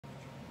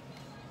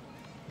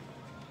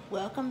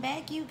Welcome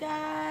back, you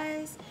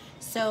guys.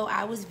 So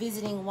I was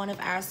visiting one of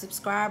our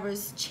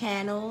subscribers'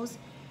 channels.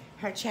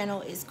 Her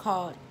channel is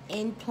called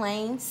In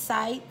Plain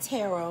Sight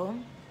Tarot.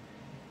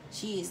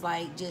 She is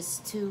like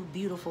just too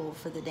beautiful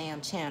for the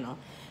damn channel.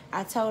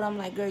 I told her, I'm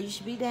like, girl, you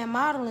should be damn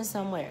modeling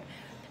somewhere.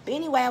 But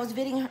anyway, I was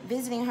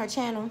visiting her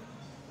channel,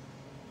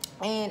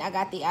 and I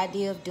got the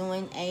idea of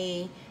doing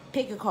a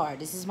pick a card.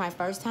 This is my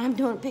first time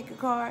doing pick a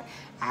card.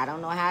 I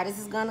don't know how this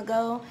is gonna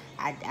go.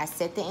 I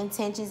set the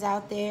intentions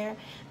out there.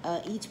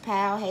 Each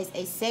pile has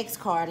a sex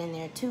card in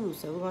there too,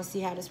 so we're gonna see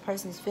how this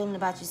person is feeling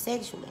about you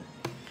sexually.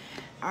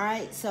 All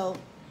right, so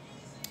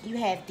you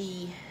have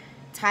the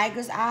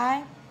Tiger's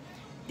Eye.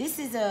 This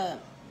is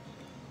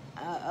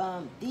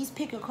these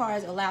pick a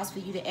cards allows for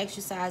you to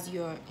exercise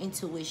your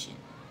intuition,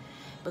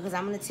 because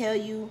I'm gonna tell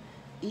you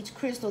each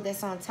crystal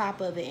that's on top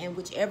of it, and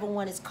whichever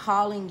one is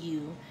calling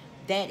you,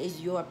 that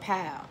is your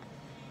pal.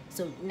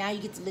 So now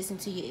you get to listen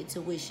to your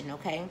intuition,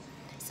 okay?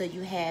 So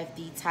you have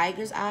the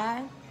Tiger's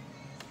Eye.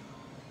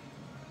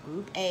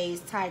 Group A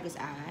is Tiger's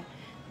Eye.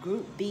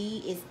 Group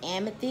B is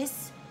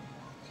Amethyst.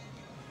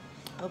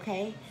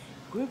 Okay?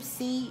 Group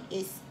C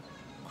is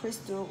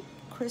Crystal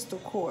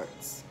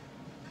Quartz.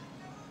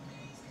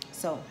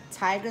 So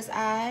Tiger's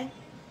Eye,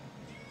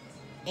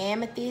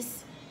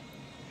 Amethyst,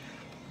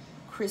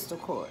 Crystal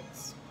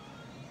Quartz.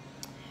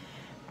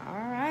 All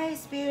right,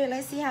 Spirit,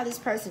 let's see how this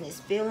person is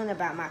feeling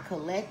about my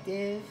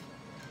collective.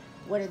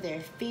 What are their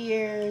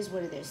fears?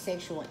 What are their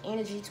sexual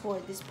energy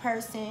toward this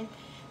person?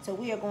 So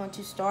we are going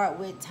to start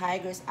with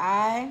Tiger's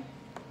Eye.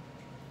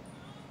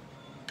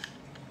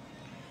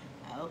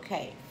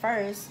 Okay,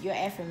 first, your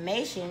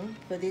affirmation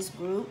for this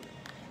group.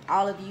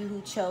 All of you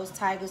who chose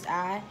Tiger's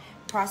Eye,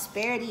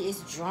 prosperity is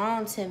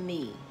drawn to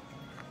me.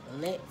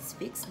 Let's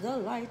fix the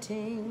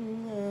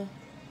lighting.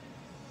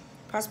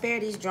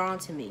 Prosperity is drawn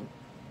to me.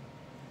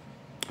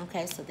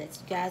 Okay, so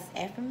that's you guys'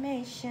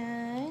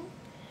 affirmation.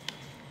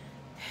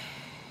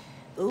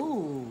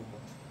 Ooh,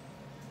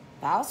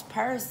 false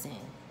person.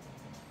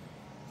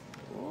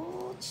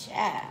 Ooh,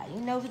 child.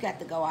 You know we got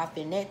to go off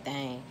in that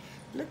thing.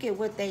 Look at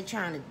what they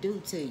trying to do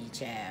to you,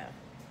 child.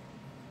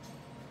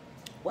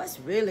 What's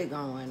really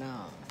going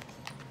on?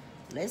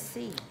 Let's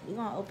see. We're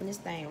going to open this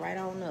thing right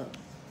on up.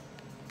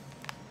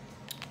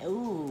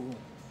 Ooh,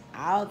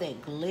 all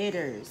that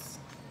glitters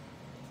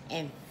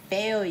and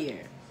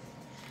failure.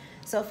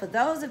 So for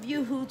those of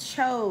you who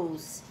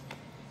chose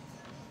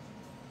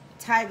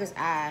Tiger's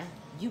Eye,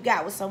 you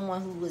got with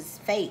someone who was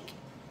fake.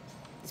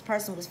 This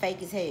person was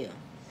fake as hell.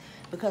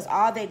 Because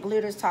all that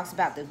glitters talks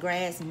about the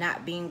grass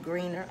not being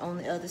greener on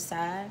the other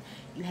side.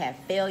 You have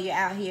failure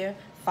out here,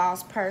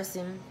 false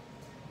person,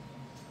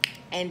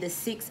 and the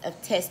 6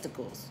 of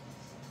testicles.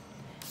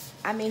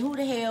 I mean, who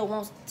the hell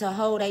wants to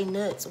hold their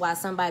nuts while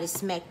somebody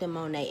smacked them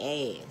on their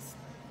ass?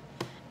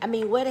 I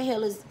mean, where the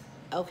hell is...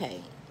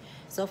 Okay.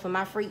 So for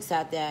my freaks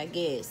out there, I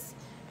guess.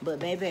 But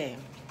baby,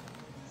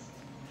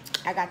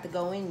 I got to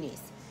go in this.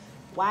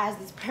 Why is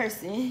this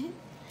person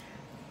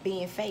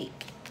being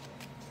fake?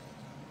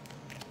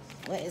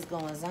 What is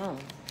going on?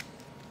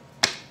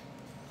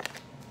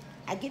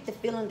 I get the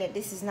feeling that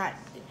this is not...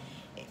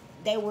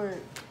 They were...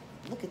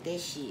 Look at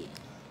that shit.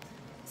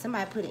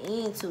 Somebody put an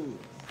end to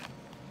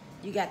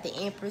it. You got the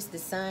Empress, the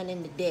Sun,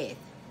 and the Death.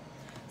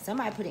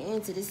 Somebody put an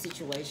end to this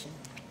situation.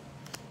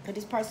 Because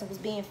this person was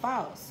being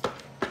false.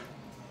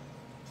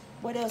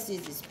 What else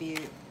is it,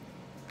 Spirit?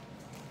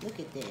 Look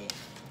at that.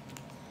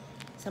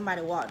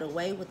 Somebody walked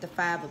away with the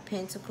 5 of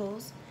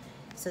Pentacles.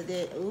 So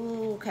that,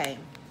 ooh, okay.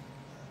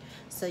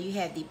 So you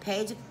have the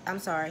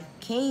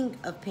King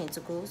of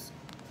Pentacles,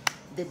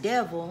 the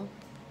Devil,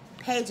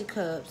 Page of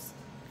Cups,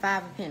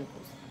 5 of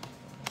Pentacles.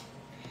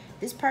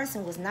 This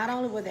person was, not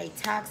only were they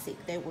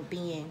toxic, they were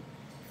being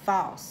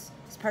false.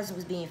 This person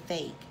was being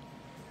fake.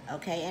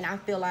 Okay, and I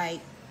feel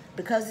like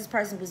because this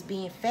person was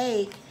being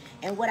fake,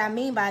 and what I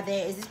mean by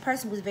that is this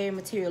person was very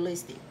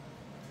materialistic.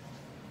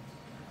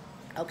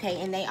 Okay,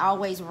 and they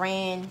always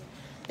ran,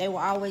 they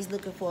were always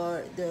looking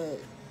for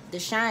the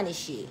shiny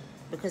shit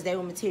because they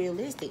were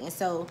materialistic. And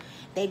so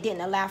they didn't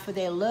allow for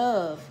their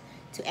love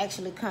to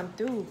actually come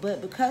through.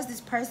 But because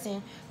this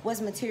person was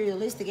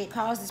materialistic, it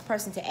caused this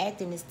person to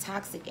act in this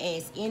toxic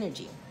ass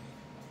energy.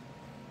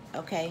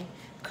 Okay,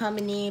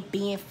 coming in,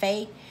 being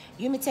fake.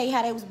 Let me tell you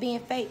how they was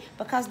being fake.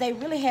 Because they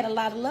really had a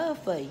lot of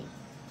love for you.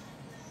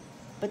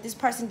 But this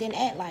person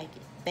didn't act like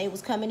it. They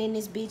was coming in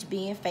this bitch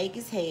being fake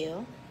as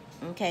hell.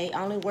 Okay,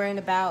 only worrying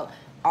about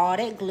all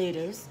that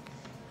glitters.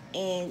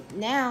 And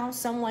now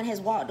someone has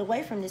walked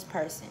away from this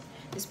person.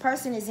 This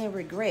person is in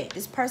regret.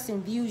 This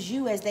person views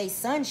you as their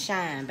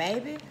sunshine,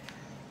 baby.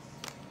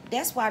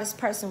 That's why this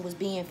person was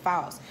being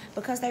false.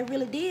 Because they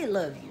really did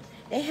love you.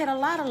 They had a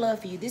lot of love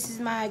for you. This is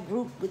my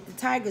group with the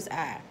Tiger's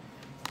Eye.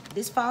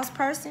 This false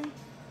person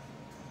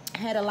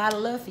had a lot of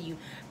love for you,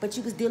 but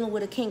you was dealing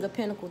with a King of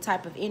Pentacle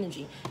type of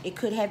energy. It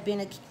could have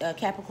been a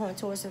Capricorn,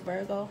 Taurus, or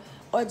Virgo,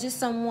 or just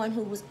someone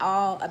who was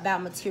all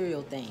about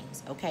material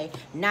things, okay?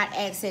 Not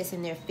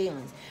accessing their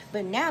feelings.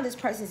 But now this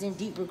person's in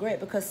deep regret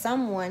because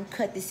someone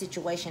cut this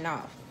situation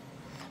off.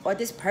 Or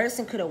this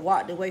person could have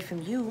walked away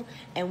from you,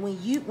 and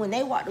when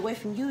they walked away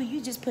from you, you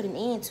just put an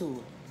end to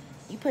it.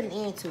 You put an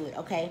end to it,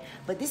 okay?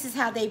 But this is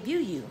how they view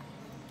you.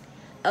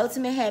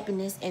 Ultimate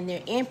happiness and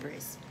their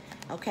empress,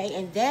 okay?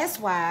 And that's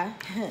why,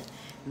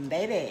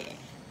 baby,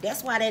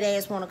 that's why that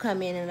ass want to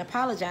come in and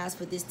apologize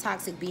for this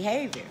toxic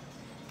behavior.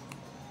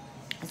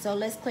 And so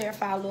let's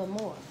clarify a little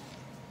more.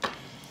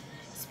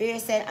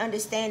 Spirit said,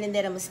 understanding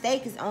that a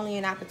mistake is only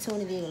an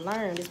opportunity to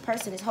learn. This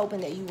person is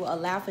hoping that you will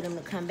allow for them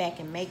to come back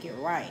and make it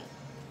right.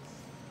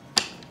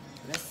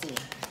 Let's see.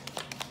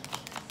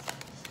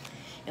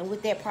 And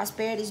with that,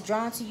 prosperity is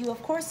drawn to you.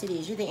 Of course it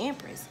is. You're the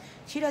empress.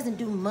 She doesn't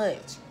do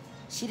much.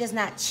 She does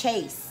not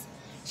chase.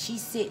 She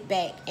sit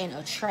back and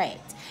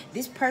attract.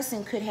 This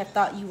person could have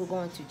thought you were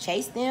going to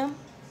chase them.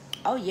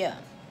 Oh, yeah.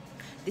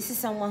 This is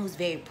someone who's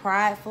very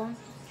prideful,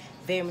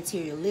 very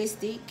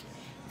materialistic.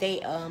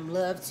 They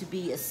love to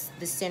be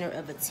the center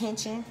of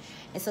attention.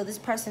 And so this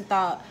person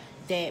thought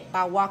that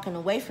by walking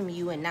away from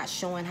you and not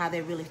showing how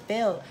they really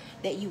felt,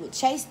 that you would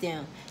chase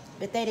them.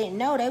 But they didn't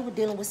know they were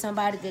dealing with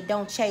somebody that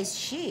don't chase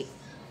shit.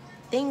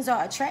 Things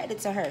are attracted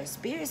to her.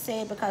 Spirit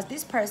said because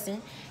this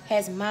person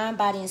has mind,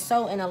 body, and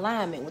soul in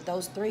alignment with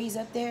those threes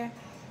up there.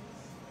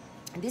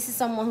 This is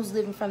someone who's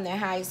living from their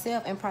higher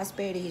self, and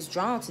prosperity is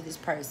drawn to this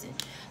person.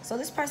 So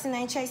this person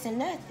ain't chasing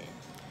nothing.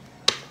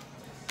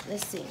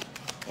 Let's see.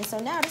 And so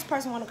now this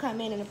person want to come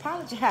in and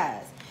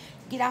apologize.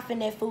 Get off in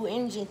that fool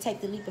energy and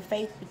take the leap of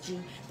faith with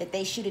you that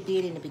they should have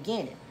did in the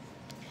beginning.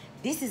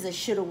 This is a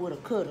shoulda, woulda,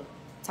 coulda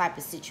type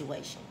of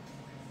situation.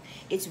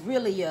 It's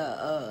really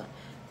a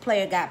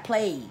player got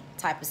played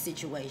type of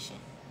situation.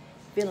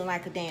 Feeling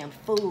like a damn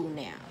fool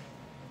now.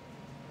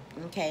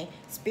 Okay?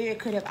 Spirit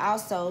could have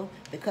also,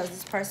 because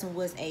this person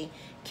was a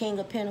King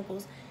of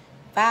Pentacles,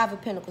 Five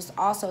of Pentacles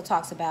also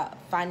talks about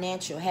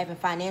having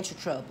financial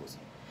troubles.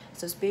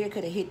 So Spirit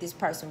could have hit this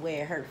person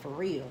where it hurt for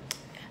real.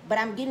 But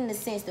I'm getting the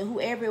sense that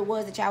whoever it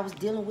was that y'all was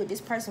dealing with,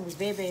 this person was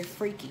very, very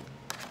freaky.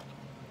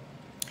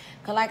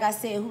 Because like I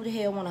said, who the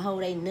hell want to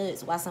hold their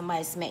nuts while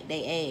somebody smack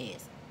their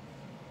ass?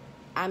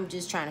 I'm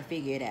just trying to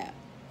figure it out.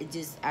 It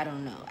just, I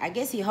don't know. I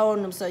guess he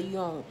holding them so you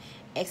don't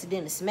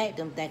accidentally smack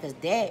them, because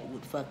that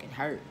would fucking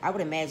hurt. I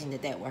would imagine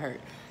that would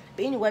hurt.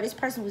 But anyway, this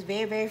person was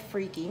very, very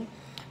freaky.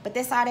 But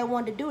that's all they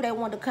wanted to do. They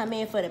wanted to come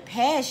in for the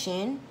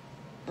passion.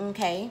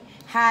 Okay?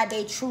 Hide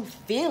their true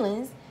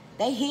feelings.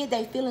 They hid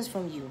their feelings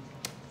from you.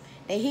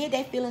 They hid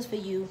their feelings for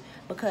you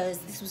because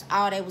this was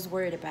all they was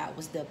worried about,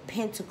 was the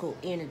pentacle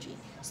energy,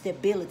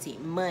 stability,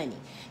 money,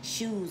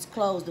 shoes,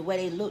 clothes, the way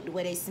they look, the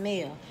way they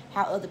smell,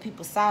 how other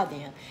people saw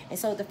them. And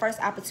so the first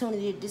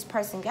opportunity that this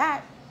person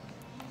got,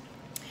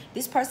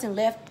 this person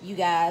left you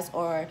guys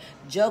or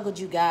juggled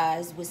you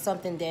guys with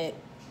something that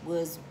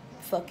was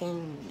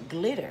fucking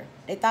glitter.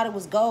 They thought it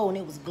was gold and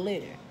it was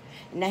glitter.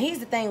 Now, here's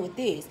the thing with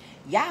this.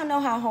 Y'all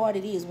know how hard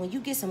it is when you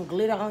get some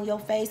glitter on your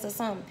face or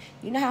something.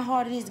 You know how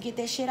hard it is to get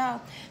that shit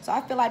off? So I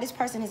feel like this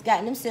person has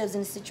gotten themselves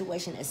in a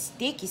situation, a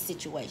sticky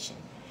situation,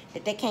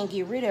 that they can't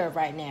get rid of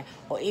right now.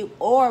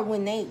 Or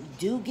when they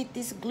do get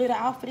this glitter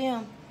off of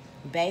them,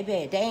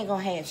 baby, they ain't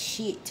gonna have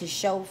shit to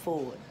show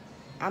for it.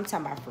 I'm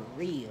talking about for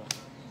real.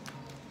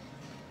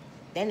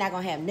 They're not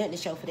gonna have nothing to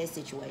show for that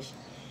situation.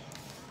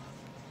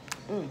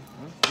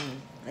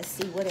 Let's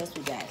see what else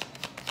we got.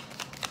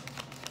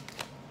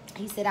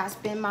 He said, I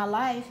spend my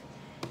life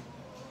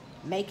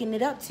making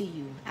it up to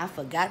you. I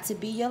forgot to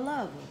be your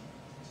lover.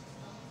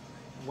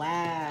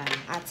 Wow.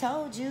 I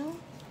told you.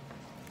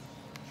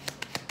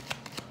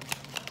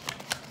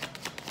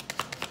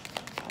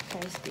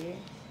 Okay, Spirit.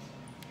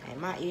 And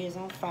my ears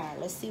on fire.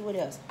 Let's see what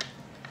else.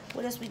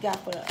 What else we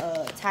got for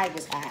the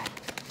tiger's eye?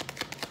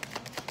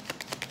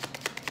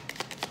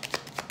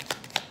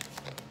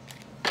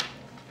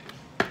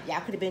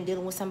 Y'all could have been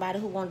dealing with somebody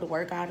who wanted to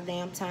work all the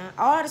damn time.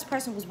 All this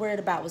person was worried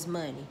about was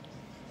money.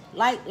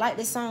 Like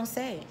this song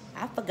said,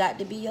 I forgot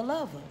to be your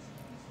lover.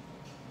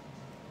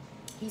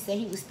 He said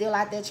he was still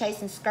out there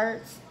chasing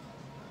skirts.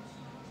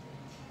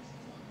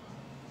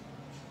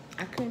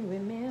 I couldn't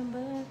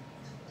remember.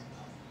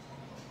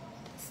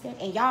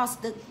 And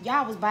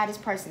y'all was by this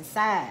person's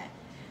side.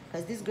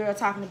 Because this guy's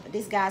talking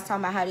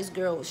about how this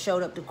girl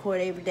showed up to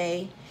court every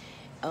day.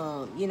 You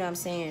know what I'm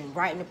saying?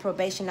 Writing the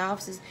probation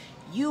officers.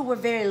 You were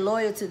very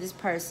loyal to this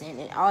person,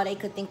 and all they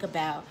could think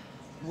about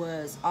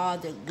was all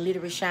the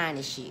glittery,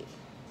 shiny shit.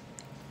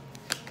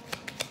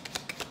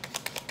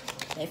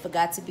 They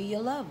forgot to be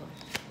your lover.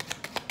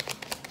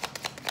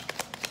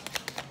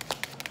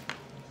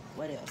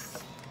 What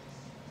else?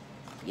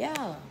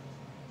 Yeah.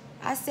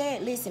 I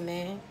said, listen,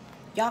 man.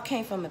 Y'all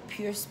came from a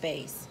pure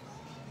space.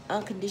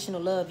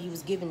 Unconditional love you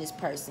was giving this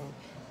person.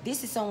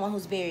 This is someone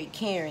who's very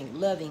caring,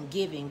 loving,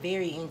 giving,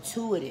 very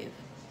intuitive.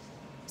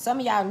 Some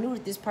of y'all knew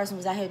that this person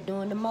was out here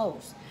doing the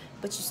most,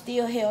 but you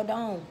still held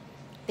on,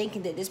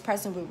 thinking that this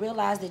person would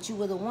realize that you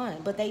were the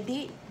one. But they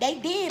did. They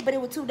did, but it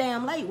was too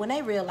damn late when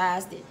they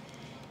realized it.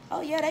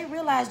 Oh, yeah, they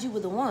realized you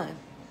were the one.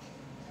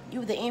 You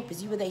were the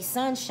empress. You were their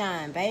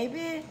sunshine,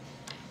 baby.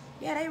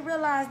 Yeah, they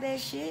realized that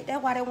shit.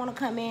 That's why they want to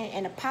come in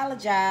and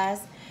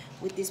apologize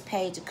with this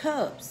Page of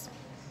Cups.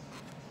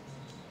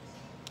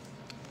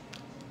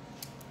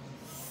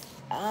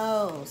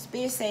 Oh,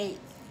 Spirit say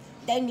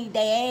they need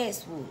their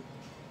ass whooped.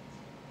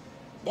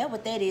 That's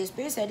what that is.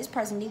 Spirit say this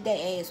person need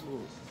their ass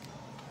whooped.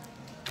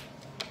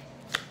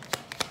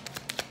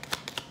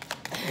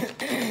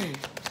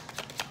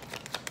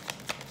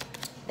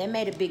 They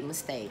made a big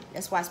mistake.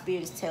 That's why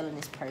Spirit is telling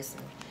this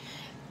person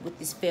with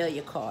this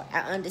failure card.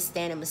 I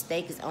understand a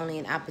mistake is only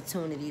an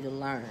opportunity to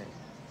learn.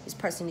 This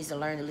person needs to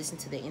learn to listen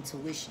to their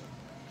intuition.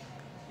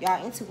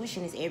 Y'all,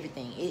 intuition is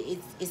everything.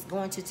 It's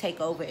going to take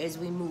over as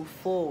we move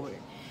forward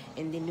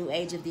in the new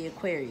age of the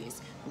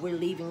Aquarius. We're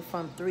leaving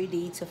from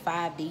 3D to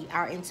 5D.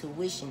 Our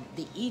intuition,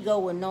 the ego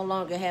will no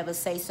longer have a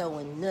say-so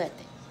in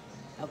nothing.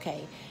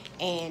 Okay?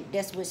 And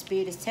that's what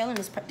Spirit is telling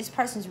us. This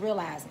person's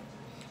realizing.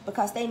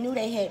 Because they knew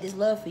they had this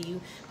love for you,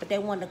 but they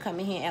wanted to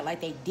come in here and act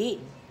like they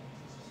didn't.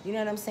 You know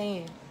what I'm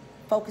saying?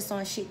 Focus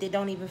on shit that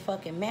don't even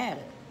fucking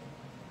matter.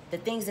 The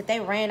things that they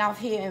ran off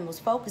here and was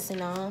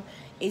focusing on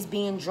is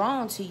being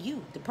drawn to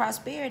you. The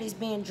prosperity is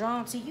being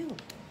drawn to you.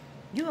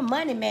 You a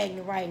money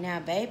magnet right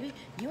now, baby.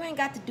 You ain't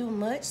got to do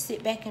much.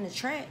 Sit back and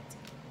attract.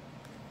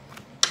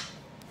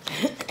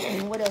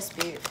 What else,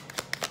 Spirit?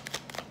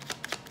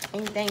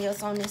 Anything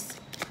else on this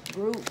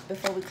group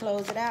before we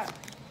close it out?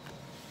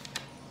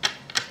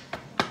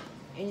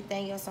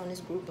 Anything else on this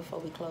group before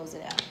we close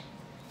it out?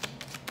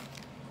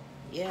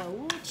 Yeah,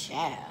 ooh,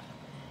 child.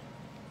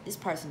 This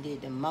person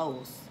did the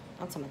most.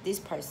 I'm talking about this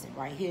person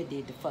right here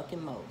did the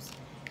fucking most.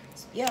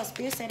 Yeah,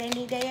 Spirit said they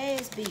need their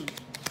ass beat.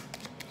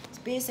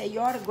 Spirit said you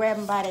ought to grab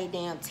them by their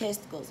damn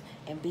testicles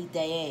and beat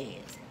their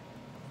ass.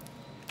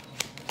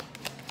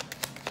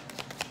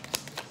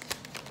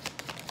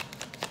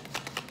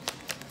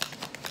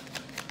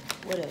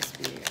 What else,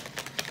 Spirit?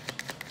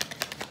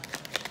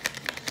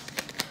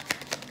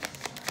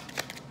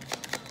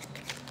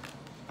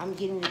 I'm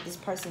getting that this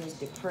person is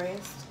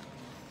depressed.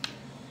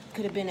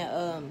 Could have been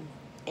a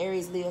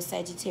Aries, Leo,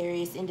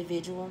 Sagittarius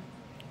individual.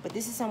 But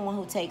this is someone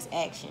who takes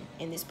action.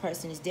 And this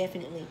person is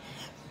definitely,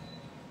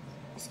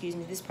 excuse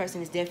me, this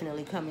person is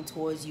definitely coming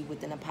towards you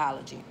with an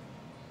apology.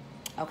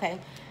 Okay?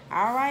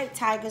 All right,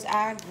 Tiger's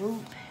Eye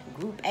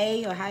Group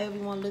A, or however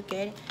you want to look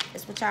at it.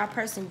 That's what y'all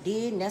person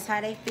did, and that's how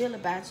they feel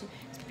about you.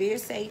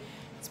 Spirit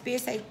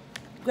say,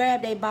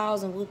 grab their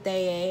balls and whoop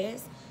their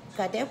ass.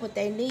 Because that's what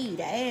they need,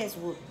 the ass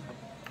whoop.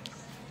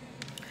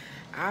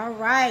 All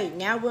right,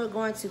 now we're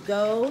going to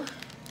go.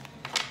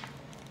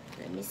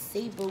 Let me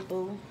see,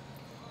 boo-boo.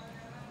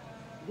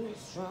 Be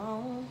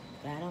strong,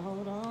 gotta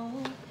hold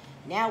on.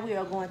 Now we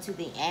are going to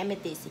the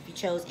amethyst. If you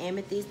chose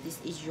amethyst, this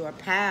is your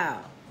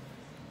pal.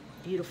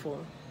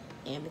 Beautiful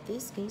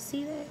amethyst, can you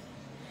see that?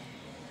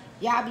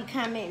 Y'all be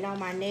commenting on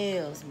my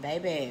nails,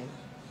 baby.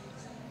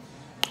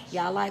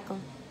 Y'all like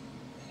them?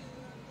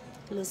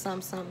 A little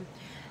something, something.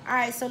 All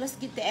right, so let's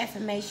get the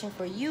affirmation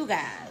for you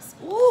guys.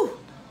 Woo!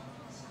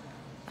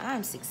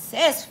 I'm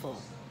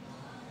successful.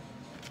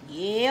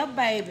 Yeah,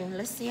 baby.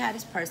 Let's see how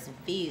this person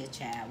feels,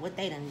 child. What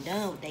they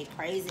done with their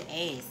crazy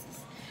asses.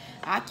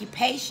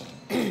 Occupation.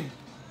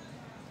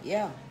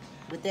 Yeah.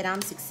 With that,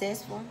 I'm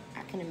successful.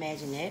 I can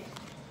imagine that.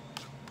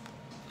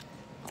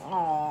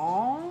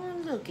 Oh,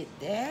 look at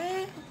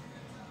that.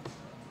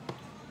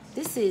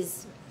 This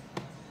is...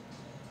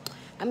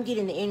 I'm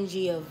getting the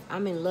energy of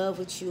I'm in love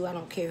with you. I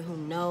don't care who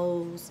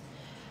knows.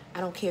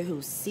 I don't care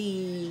who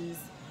sees.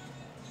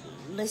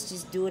 Let's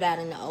just do it out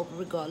in the open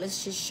regard.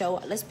 Let's just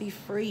show, let's be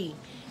free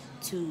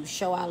to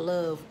show our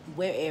love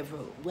wherever,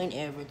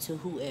 whenever, to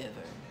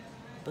whoever.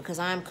 Because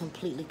I'm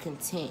completely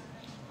content,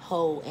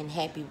 whole, and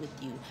happy with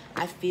you.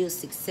 I feel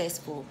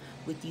successful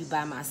with you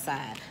by my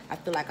side. I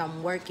feel like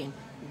I'm working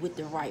with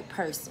the right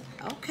person.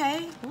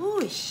 Okay.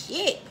 Ooh,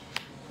 shit.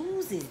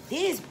 Whose is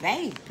this,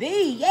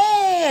 baby?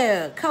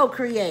 Yeah.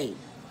 Co-create.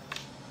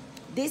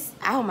 This,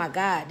 oh my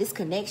God, this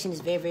connection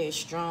is very, very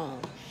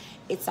strong.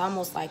 It's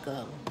almost like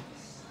a...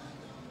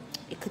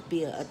 It could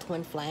be a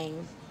twin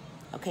flame,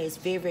 okay? It's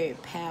very, very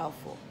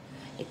powerful.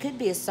 It could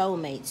be a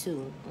soulmate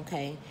too,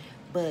 okay?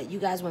 But you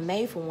guys were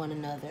made for one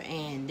another,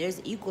 and there's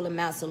equal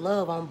amounts of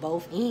love on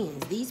both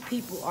ends. These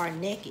people are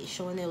naked,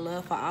 showing their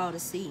love for all to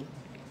see.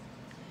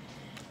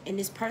 And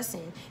this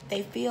person,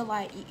 they feel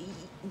like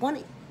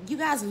you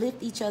guys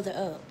lift each other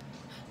up.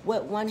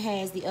 What one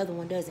has, the other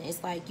one doesn't.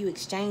 It's like you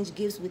exchange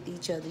gifts with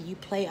each other. You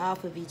play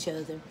off of each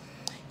other.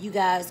 You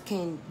guys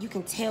can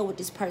tell what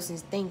this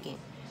person's thinking.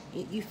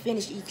 You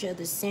finish each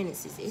other's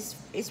sentences.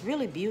 It's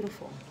really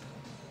beautiful.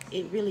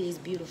 It really is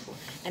beautiful.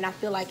 And I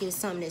feel like it's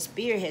something that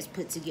Spirit has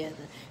put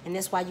together. And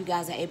that's why you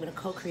guys are able to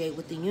co-create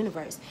with the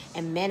universe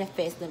and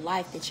manifest the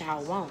life that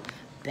y'all want.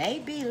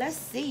 Baby, let's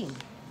see.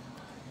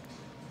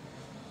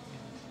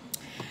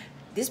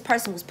 This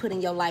person was put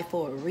in your life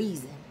for a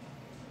reason.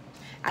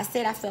 I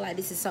said I feel like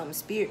this is something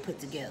Spirit put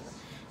together.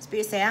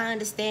 Spirit said, I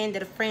understand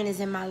that a friend is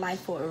in my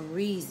life for a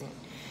reason.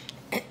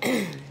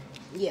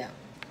 Yeah.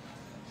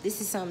 This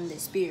is something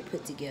that Spirit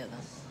put together,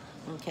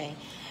 okay?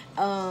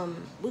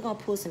 We're going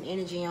to pull some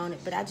energy on it,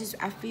 but I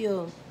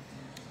feel,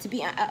 to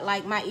be,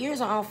 like, my ears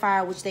are on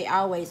fire, which they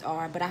always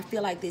are, but I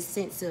feel like this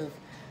sense of,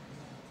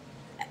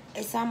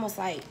 it's almost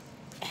like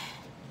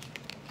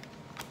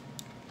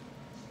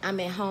I'm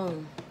at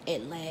home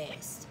at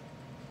last.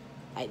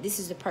 Like, this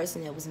is the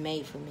person that was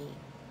made for me.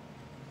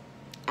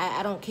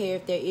 I don't care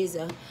if there is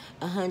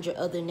 100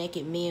 other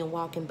naked men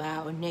walking by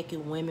or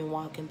naked women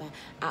walking by.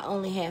 I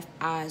only have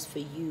eyes for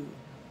you.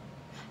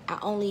 I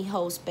only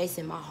hold space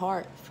in my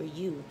heart for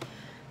you.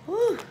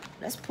 Whew,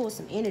 let's pull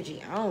some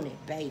energy on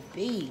it,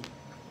 baby.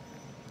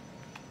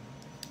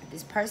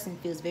 This person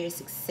feels very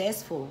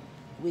successful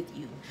with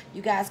you.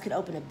 You guys could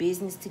open a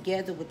business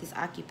together with this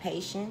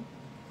occupation.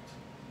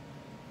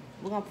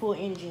 We're going to pull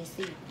energy and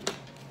see.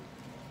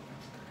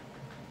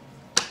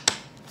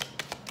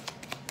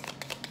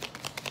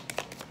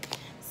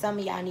 Some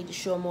of y'all need to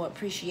show more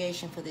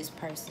appreciation for this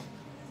person.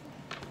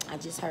 I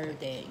just heard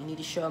that. You need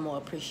to show more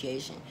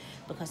appreciation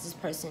because this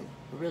person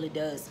really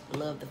does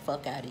love the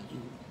fuck out of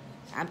you.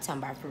 I'm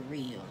talking about for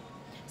real.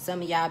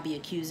 Some of y'all be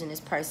accusing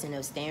this person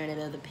of staring at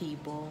other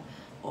people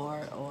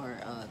or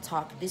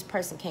talking. This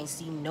person can't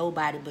see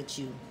nobody but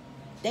you.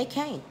 They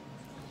can't.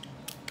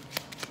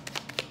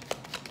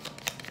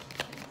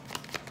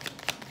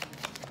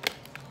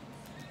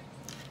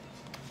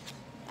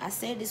 I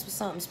said this was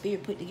something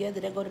Spirit put together.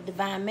 They go to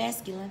Divine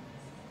Masculine.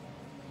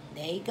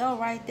 There you go,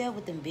 right there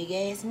with them big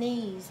ass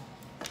knees.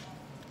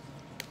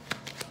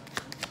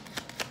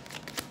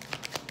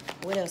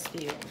 What else,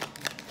 Spirit?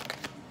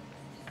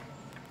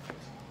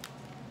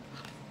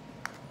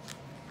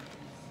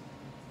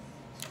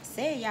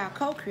 Said y'all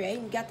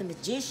co-create. We got the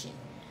Magician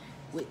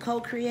with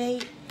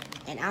co-create,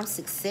 and I'm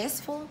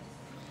successful.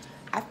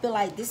 I feel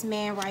like this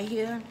man right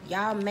here,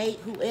 y'all mate,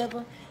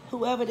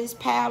 whoever this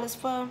pal is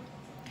for,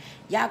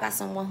 y'all got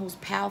someone who's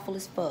powerful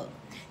as fuck.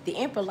 The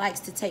Emperor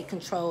likes to take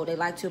control. They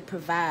like to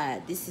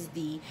provide. This is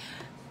the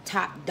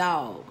top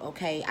dog,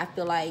 okay? I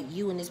feel like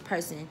you and this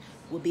person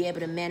will be able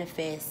to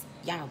manifest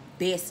y'all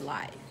best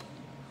life.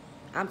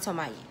 I'm talking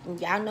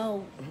about, y'all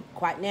know,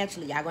 quite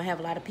naturally, y'all gonna have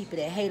a lot of people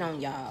that hate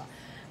on y'all.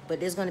 But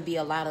there's gonna be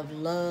a lot of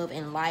love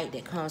and light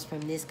that comes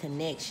from this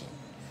connection.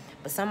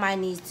 But somebody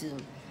needs to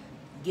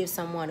give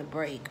someone a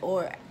break.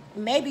 Or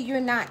maybe you're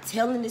not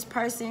telling this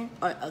person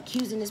or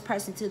accusing this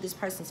person to this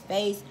person's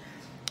face.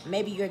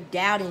 Maybe you're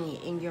doubting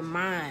it in your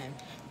mind.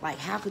 Like,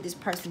 how could this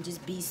person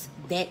just be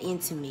that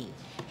into me?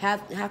 How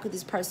could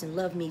this person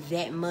love me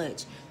that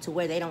much to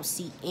where they don't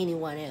see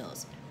anyone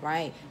else,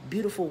 right?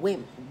 Beautiful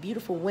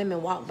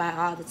women walk by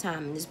all the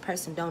time, and this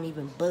person don't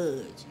even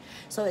budge.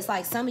 So it's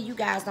like some of you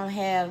guys don't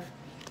have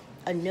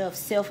enough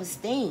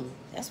self-esteem.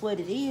 That's what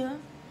it is.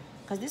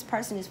 Because this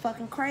person is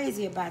fucking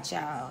crazy about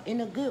y'all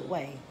in a good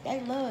way. They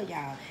love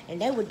y'all,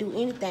 and they would do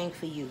anything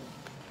for you.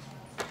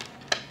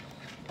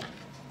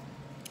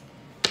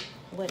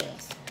 What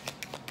else?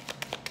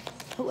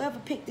 Whoever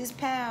picked this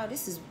pal,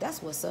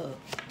 that's what's up.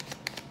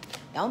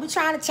 Don't be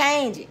trying to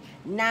change it.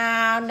 No,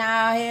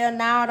 hell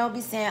no. Don't be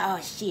saying, oh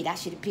shit, I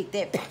should have picked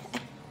that pal.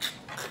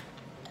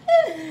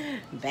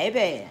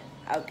 Baby.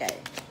 Okay.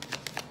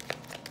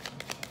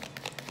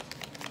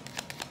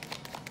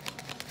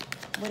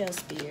 What else,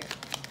 Spirit?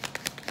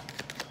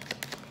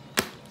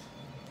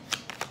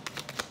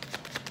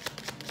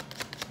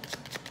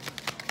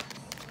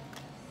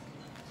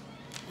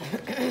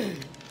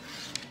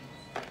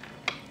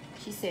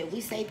 She said, we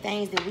say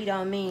things that we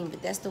don't mean,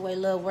 but that's the way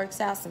love works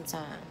out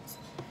sometimes.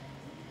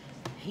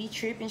 He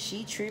tripping,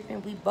 she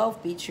tripping, we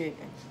both be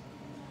tripping.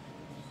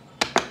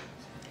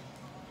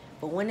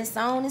 But when it's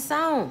on, it's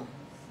on.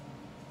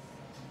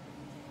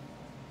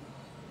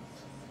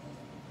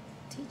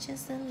 Teach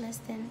us a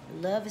lesson.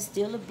 Love is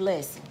still a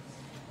blessing.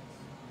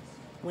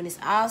 When it's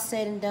all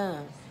said and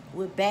done,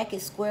 we're back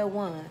at square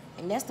one.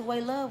 And that's the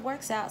way love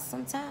works out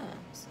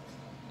sometimes.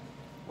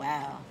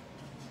 Wow.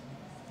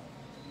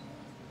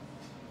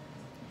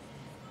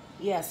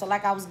 Yeah, so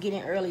like I was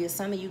getting earlier,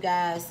 some of you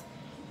guys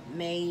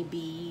may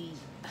be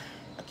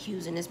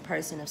accusing this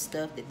person of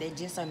stuff that they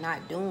just are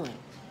not doing.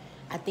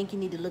 I think you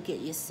need to look at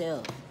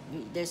yourself.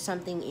 There's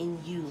something in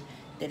you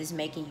that is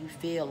making you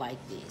feel like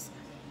this.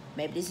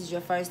 Maybe this is your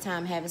first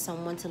time having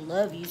someone to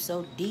love you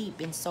so deep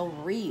and so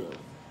real.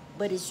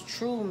 But it's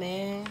true,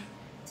 man.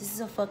 This is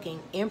a fucking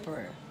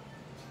emperor.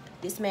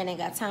 This man ain't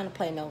got time to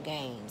play no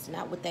games.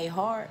 Not with their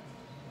heart.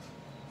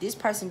 This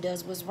person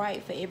does what's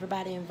right for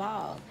everybody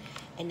involved.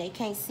 And they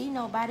can't see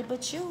nobody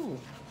but you.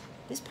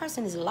 This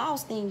person is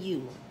lost in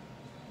you.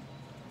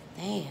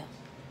 Damn.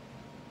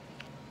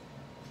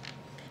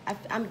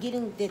 I'm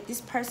getting that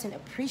this person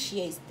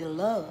appreciates the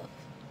love.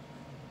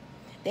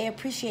 They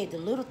appreciate the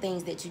little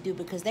things that you do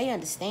because they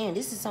understand.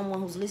 This is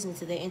someone who's listening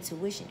to their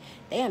intuition.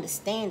 They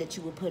understand that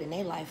you were put in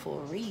their life for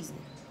a reason.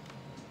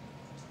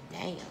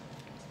 Damn.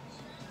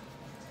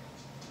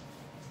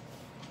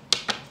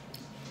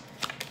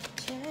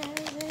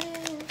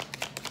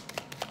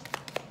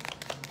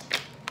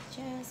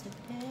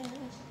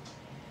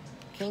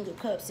 King of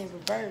Cups in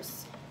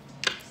reverse.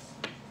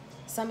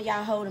 Some of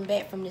y'all holding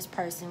back from this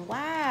person.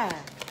 Why?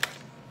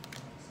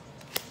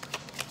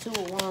 Two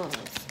of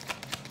Wands.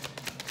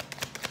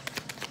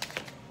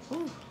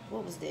 Ooh,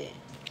 what was that?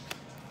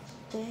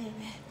 Baby,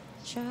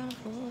 try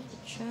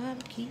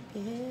to keep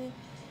it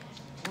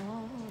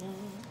on.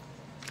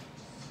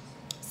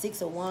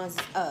 Six of Wands,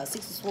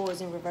 Six of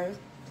Swords in reverse.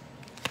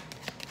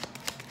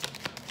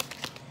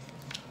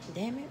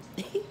 Damn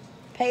it.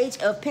 Page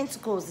of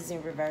Pentacles is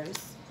in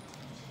reverse.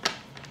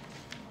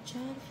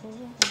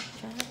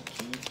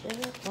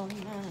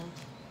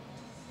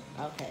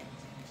 Okay.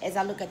 As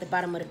I look at the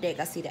bottom of the deck,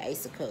 I see the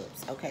Ace of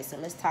Cups. Okay, so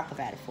let's talk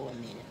about it for a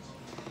minute.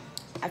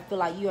 I feel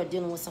like you are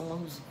dealing with someone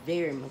who's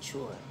very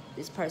mature.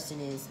 This person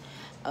is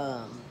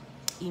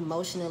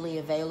emotionally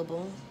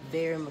available,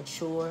 very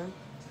mature.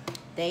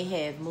 They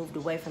have moved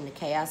away from the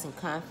chaos and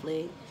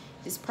conflict.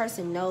 This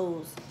person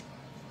knows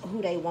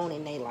who they want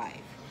in their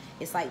life.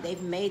 It's like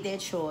they've made their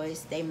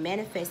choice. They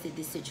manifested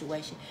this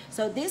situation.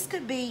 So this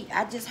could be,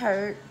 I just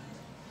heard,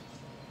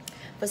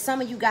 for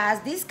some of you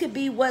guys, this could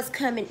be what's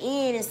coming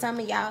in. And some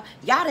of y'all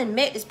done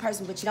met this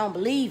person, but you don't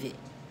believe it.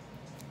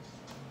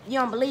 You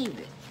don't believe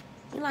it.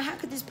 You're like, how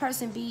could this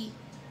person be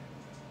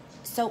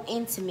so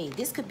into me?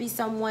 This could be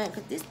someone,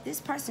 because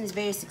this person is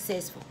very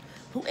successful.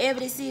 Whoever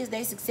this is,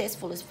 they're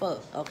successful as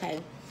fuck,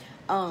 okay?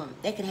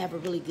 They could have a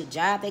really good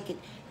job.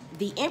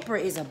 The Emperor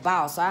is a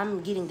boss, so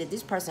I'm getting that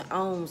this person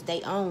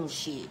they own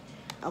shit,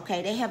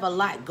 okay? They have a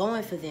lot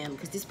going for them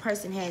because this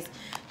person has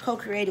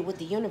co-created with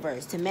the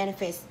universe to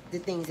manifest the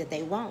things that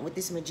they want. With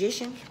this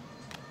Magician,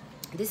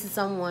 this is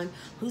someone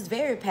who's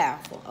very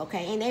powerful,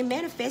 okay? And they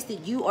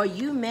manifested you, or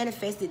you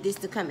manifested this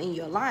to come in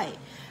your life.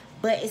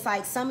 But it's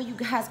like some of you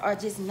guys are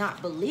just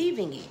not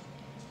believing it.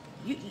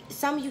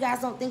 Some of you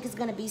guys don't think it's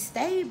going to be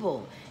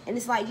stable. And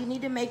it's like you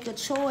need to make a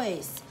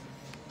choice.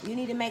 You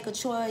need to make a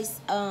choice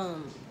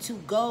to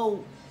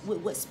go with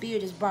what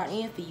Spirit has brought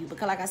in for you.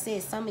 Because like I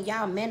said, some of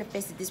y'all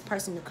manifested this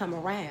person to come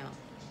around.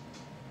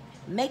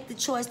 Make the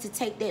choice to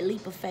take that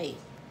leap of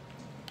faith.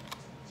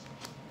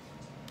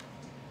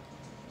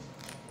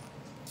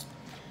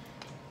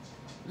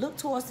 Look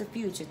towards the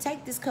future.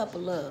 Take this cup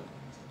of love.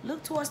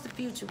 Look towards the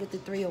future with the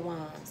Three of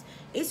Wands.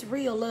 It's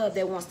real love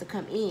that wants to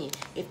come in.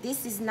 If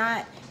this is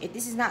not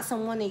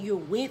someone that you're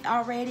with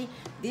already,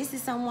 this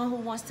is someone who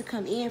wants to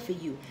come in for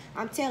you.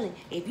 I'm telling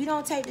you, if you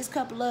don't take this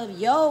cup of love,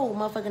 yo,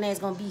 motherfucking ass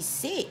gonna be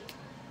sick.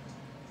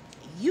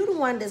 You the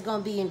one that's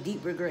gonna be in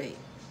deep regret.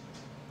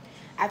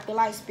 I feel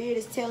like Spirit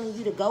is telling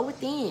you to go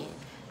within.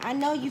 I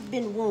know you've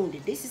been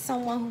wounded. This is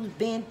someone who's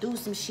been through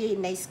some shit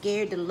and they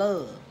scared to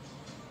love.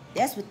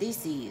 That's what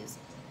this is.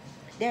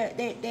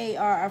 They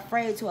are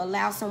afraid to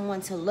allow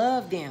someone to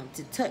love them,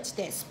 to touch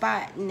that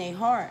spot in their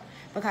heart,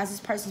 because this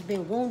person's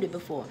been wounded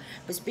before.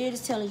 But Spirit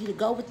is telling you to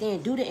go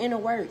within, do the inner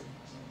work.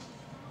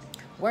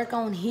 Work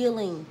on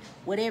healing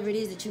whatever it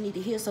is that you need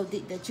to heal so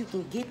that you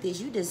can get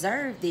this. You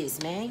deserve this,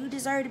 man. You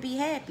deserve to be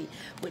happy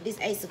with this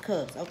Ace of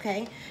Cups,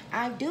 okay?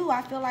 I do.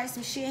 I feel like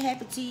some shit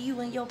happened to you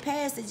in your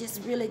past that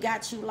just really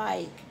got you,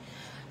 like,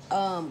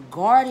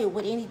 guarded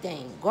with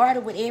anything,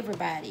 guarded with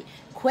everybody,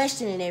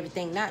 questioning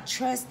everything, not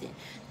trusting.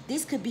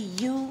 This could be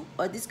you,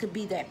 or this could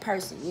be that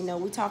person. You know,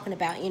 we're talking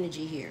about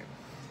energy here.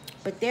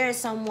 But there is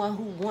someone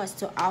who wants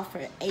to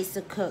offer Ace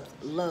of Cups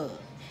love.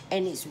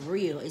 And it's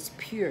real. It's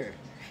pure.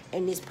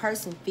 And this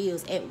person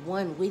feels at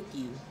one with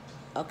you.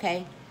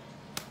 Okay?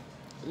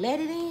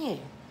 Let it in.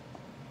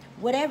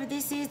 Whatever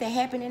this is that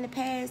happened in the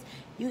past,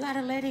 you got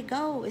to let it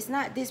go. It's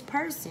not this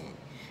person.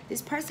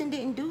 This person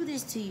didn't do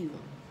this to you.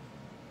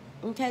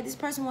 Okay, this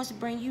person wants to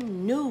bring you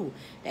new.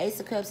 The Ace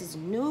of Cups is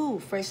new,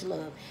 fresh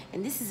love.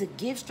 And this is a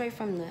gift straight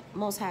from the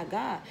Most High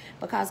God.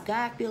 Because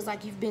God feels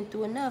like you've been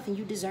through enough and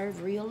you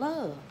deserve real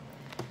love.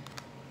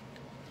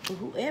 For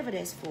whoever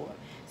that's for.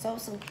 So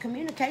some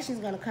communication is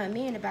going to come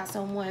in about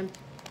someone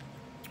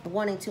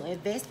wanting to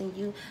invest in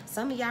you.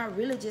 Some of y'all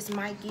really just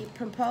might get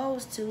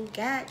proposed to.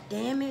 God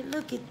damn it,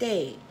 look at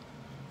that.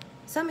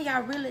 Some of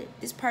y'all really,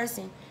 this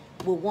person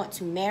will want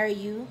to marry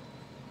you.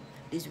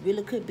 This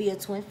really could be a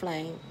twin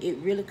flame. It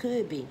really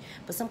could be.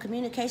 But some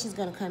communication is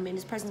going to come in.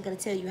 This person's going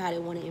to tell you how they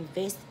want to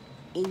invest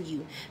in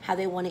you. How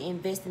they want to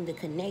invest in the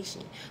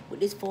connection.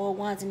 With this Four of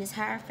Wands and this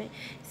Hierophant,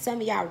 some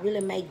of y'all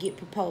really may get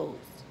proposed.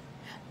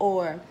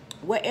 Or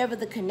wherever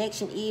the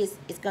connection is,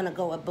 it's going to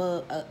go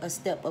above, a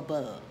step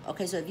above.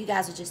 Okay, so if you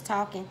guys are just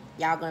talking,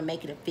 y'all going to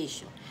make it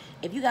official.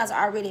 If you guys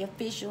are already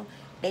official,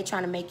 they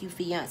trying to make you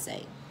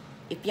fiance.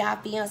 If y'all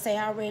fiance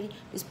already,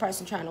 this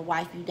person trying to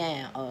wife you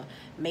down or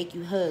make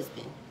you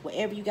husband.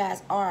 Wherever you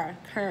guys are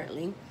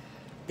currently,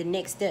 the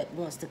next step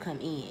wants to come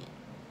in.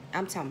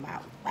 I'm talking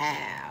about,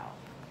 wow.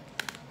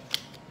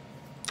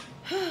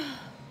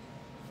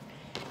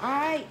 All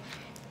right.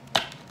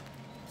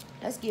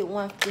 Let's get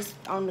one just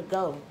on the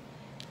go.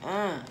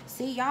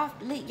 See,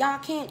 y'all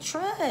can't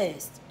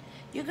trust.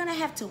 You're going to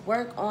have to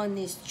work on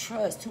this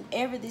trust,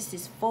 whoever this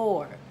is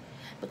for.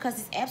 Because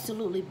it's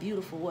absolutely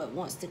beautiful what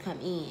wants to come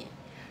in.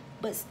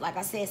 But like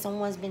I said,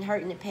 someone's been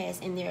hurt in the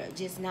past and they're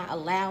just not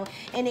allowed.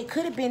 And it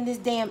could have been this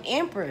damn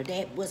Emperor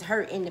that was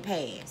hurt in the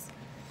past.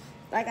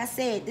 Like I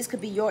said, this could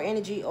be your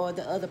energy or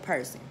the other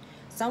person.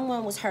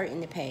 Someone was hurt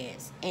in the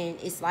past. And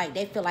it's like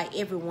they feel like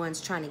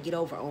everyone's trying to get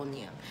over on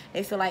them.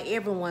 They feel like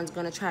everyone's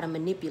going to try to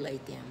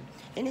manipulate them.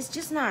 And it's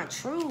just not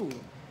true.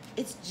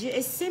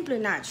 It's simply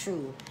not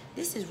true.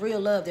 This is real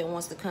love that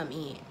wants to come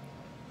in.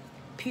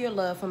 Pure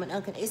love from an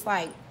unconditional. It's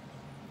like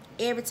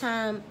every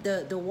time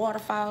the water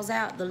falls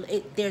out,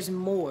 there's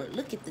more.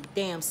 Look at the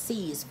damn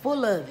sea. It's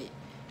full of it.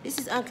 This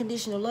is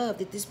unconditional love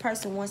that this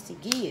person wants to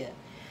give.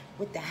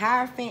 With the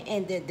Hierophant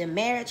and the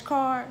marriage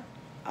card,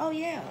 oh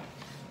yeah.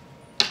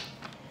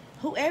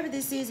 Whoever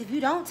this is, if you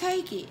don't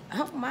take it,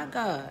 oh my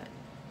God,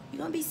 you're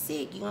going to be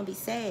sick. You're going to be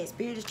sad.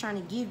 Spirit is trying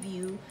to give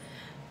you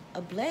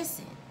a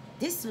blessing.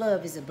 This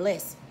love is a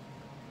blessing.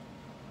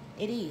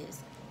 It is.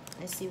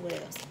 Let's see what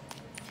else.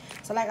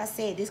 So like I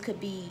said, this could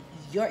be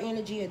your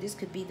energy, or this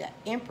could be the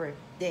Emperor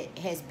that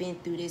has been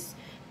through this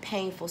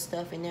painful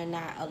stuff, and they're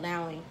not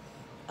allowing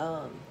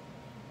for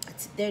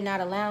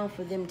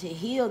them to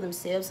heal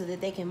themselves so that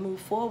they can move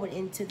forward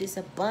into this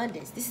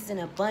abundance. This is an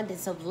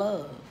abundance of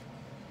love.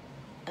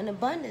 An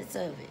abundance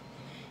of it.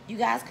 You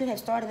guys could have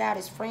started out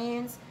as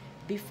friends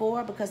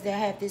before, because they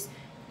have this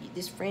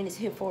friend is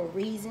here for a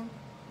reason.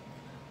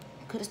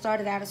 Could have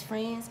started out as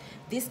friends.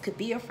 This could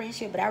be a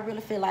friendship, but I really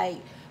feel like,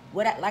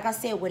 like I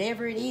said,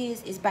 whatever it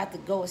is, it's about to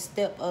go a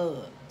step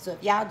up. So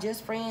if y'all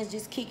just friends,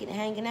 just kicking and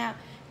hanging out,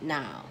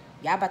 nah.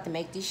 Y'all about to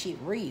make this shit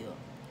real.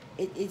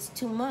 It's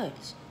too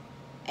much.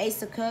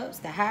 Ace of Cups,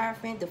 the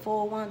Hierophant, the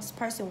 401, this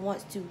person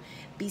wants to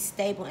be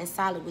stable and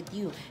solid with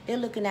you. They're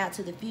looking out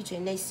to the future,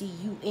 and they see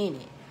you in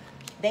it.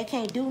 They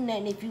can't do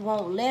nothing if you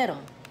won't let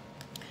them.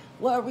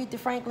 What Aretha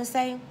Franklin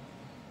say?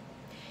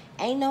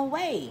 Ain't no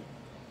way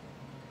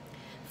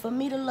for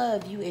me to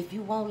love you if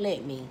you won't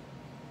let me.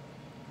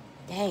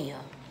 Damn.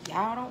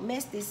 Y'all don't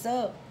mess this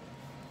up.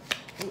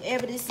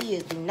 Whoever this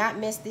is, do not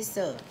mess this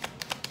up.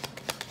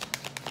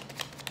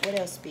 What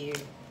else,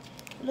 Spirit?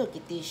 Look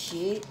at this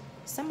shit.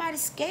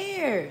 Somebody's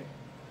scared.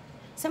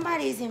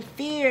 Somebody is in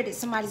fear that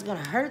somebody's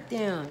going to hurt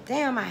them.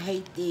 Damn, I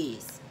hate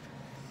this.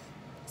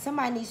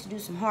 Somebody needs to do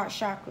some heart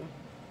chakra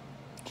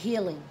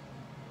healing.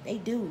 They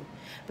do.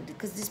 But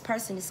because this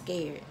person is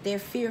scared. They're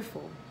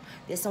fearful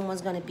that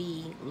someone's going to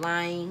be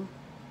lying,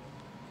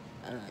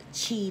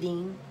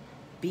 cheating,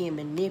 being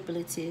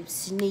manipulative,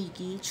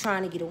 sneaky,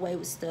 trying to get away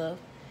with stuff.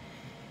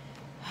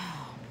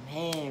 Oh,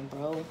 man,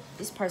 bro.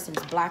 This person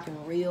is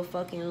blocking real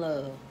fucking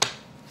love.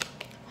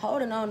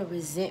 Holding on to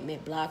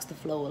resentment blocks the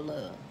flow of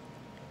love.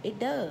 It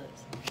does.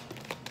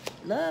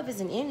 Love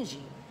is an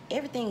energy.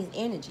 Everything is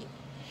energy.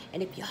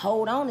 And if you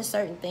hold on to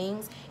certain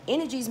things,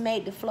 energy is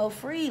made to flow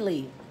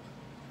freely.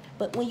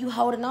 But when you're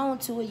holding on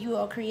to it, you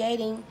are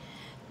creating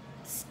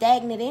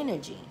stagnant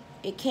energy.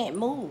 It can't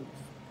move.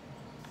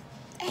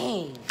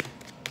 Dang.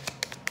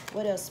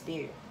 What else,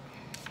 Spirit?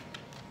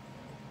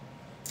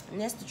 And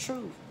that's the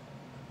truth.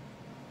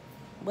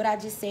 What I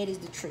just said is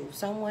the truth.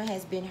 Someone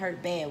has been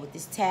hurt bad with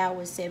this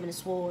Tower, 7 of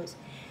Swords.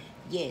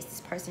 Yes, this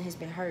person has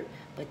been hurt,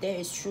 but there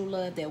is true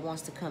love that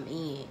wants to come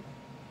in.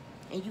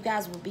 And you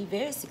guys will be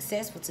very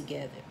successful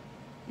together.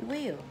 You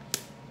will.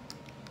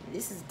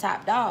 This is a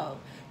top dog.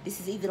 This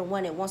is either the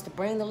one that wants to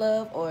bring the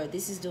love, or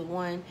this is the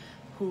one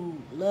who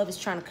love is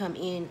trying to come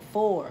in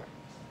for.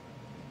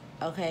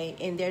 Okay?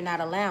 And they're not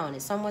allowing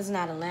it. Someone's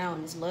not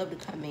allowing this love to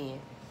come in.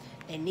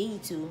 They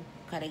need to,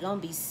 because they're going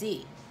to be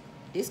sick.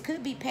 This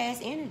could be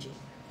past energy.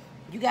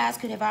 You guys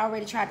could have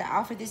already tried to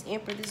offer this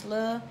Emperor this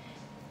love,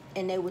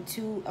 and they were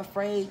too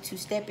afraid to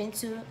step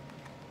into it,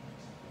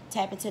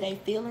 tap into their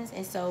feelings,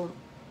 and so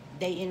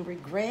they in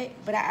regret.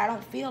 But I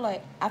don't feel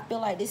like, I feel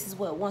like this is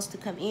what wants to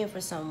come in for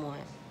someone.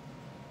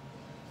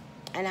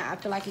 And I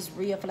feel like it's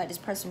real. I feel like this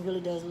person really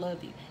does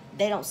love you.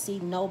 They don't see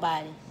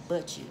nobody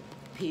but you,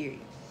 period.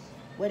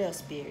 What else,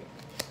 Spirit?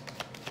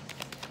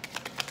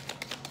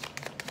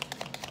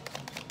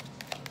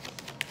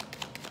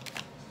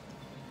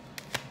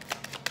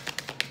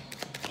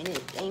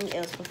 Anything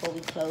else before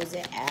we close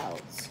it out?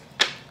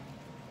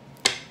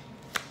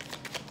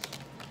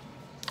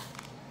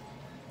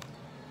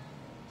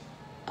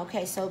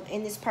 Okay, so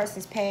in this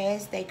person's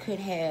past, they could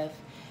have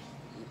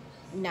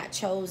not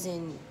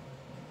chosen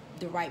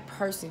the right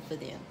person for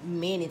them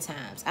many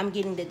times. I'm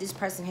getting that this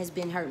person has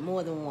been hurt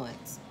more than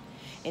once.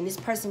 And this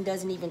person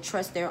doesn't even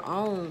trust their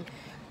own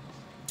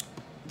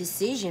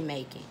decision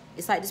making.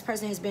 It's like this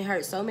person has been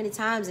hurt so many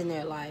times in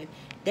their life.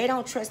 They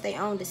don't trust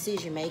their own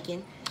decision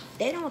making.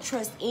 They don't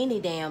trust any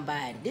damn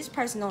body. This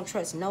person don't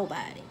trust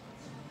nobody.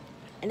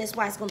 And that's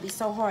why it's going to be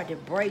so hard to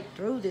break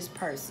through this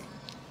person.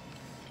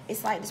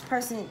 It's like this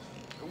person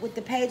with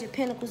the Page of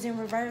Pentacles in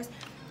reverse.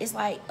 It's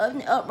like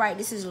upright,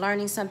 this is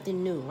learning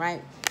something new,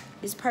 right?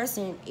 This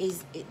person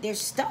they're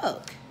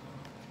stuck.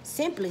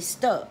 Simply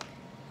stuck.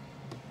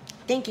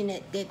 Thinking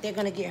that they're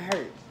going to get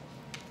hurt.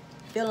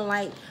 Feeling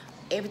like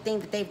everything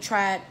that they've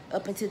tried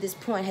up until this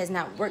point has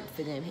not worked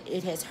for them.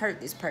 It has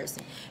hurt this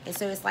person. And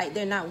so it's like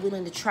they're not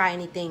willing to try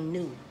anything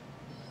new.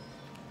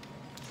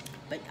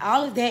 But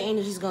all of that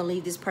energy is going to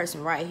leave this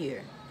person right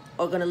here.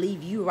 Or going to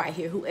leave you right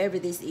here, whoever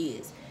this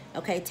is.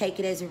 Okay, take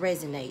it as it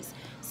resonates.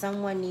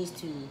 Someone needs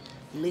to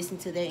listen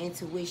to their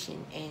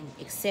intuition and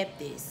accept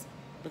this.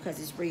 Because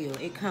it's real.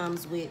 It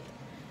comes with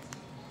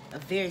a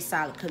very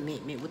solid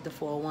commitment with the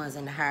 4-1s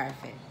and the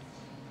Hierophant.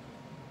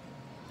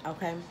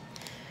 Okay?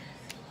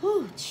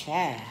 Whew,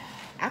 child.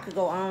 I could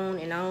go on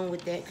and on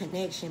with that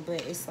connection,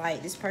 but it's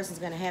like this person's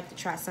going to have to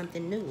try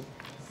something new.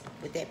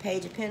 With that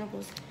Page of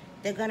Pentacles,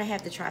 they're going to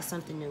have to try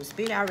something new.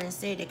 Spirit already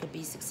said they could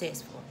be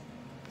successful.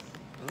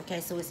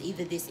 Okay, so it's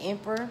either this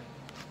Emperor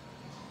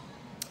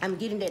I'm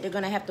getting that they're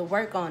going to have to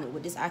work on it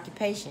with this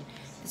occupation.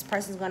 This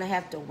person's going to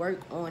have to work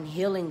on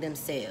healing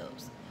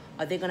themselves,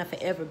 or they're going to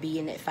forever be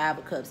in that Five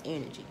of Cups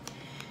energy.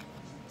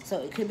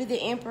 So it could be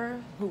the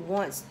Emperor who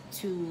wants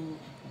to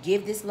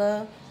give this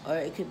love, or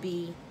it could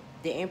be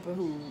the Emperor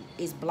who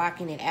is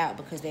blocking it out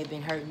because they've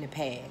been hurt in the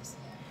past.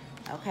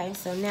 Okay,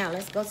 so now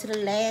let's go to the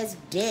last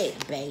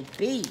deck,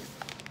 baby.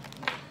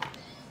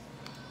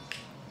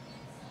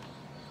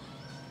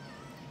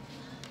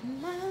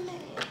 Mommy.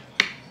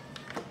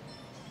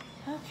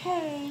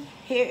 Okay,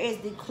 here is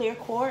the clear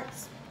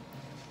quartz.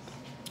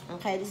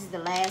 Okay, this is the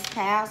last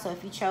pile. So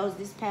if you chose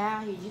this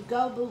pile, here you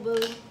go,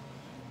 boo-boo.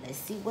 Let's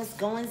see what's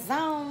going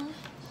on.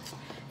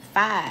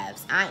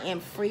 Fives. I am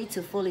free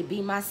to fully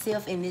be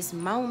myself in this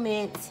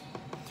moment.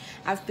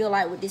 I feel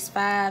like with this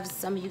fives,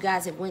 some of you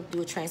guys have went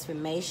through a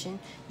transformation.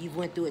 You've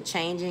went through a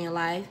change in your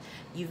life.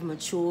 You've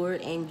matured,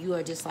 and you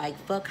are just like,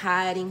 fuck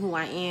hiding who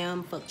I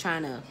am. Fuck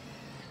trying to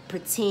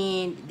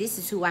pretend this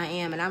is who I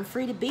am, and I'm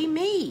free to be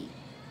me.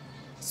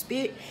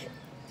 Spirit,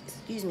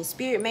 excuse me,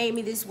 Spirit made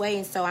me this way,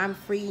 and so I'm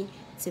free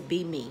to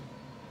be me.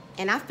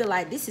 And I feel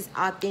like this is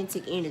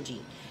authentic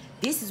energy.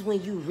 This is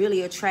when you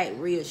really attract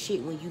real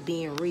shit, when you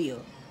being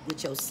real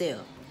with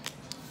yourself.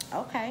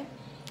 Okay.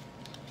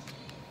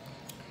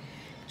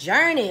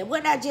 Journey.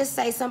 What did I just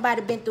say?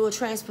 Somebody been through a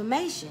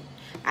transformation.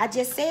 I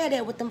just said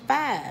that with them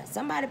fives.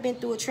 Somebody been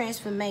through a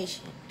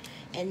transformation.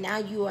 And now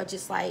you are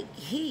just like,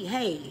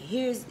 hey,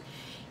 here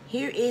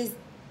is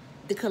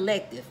the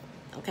collective.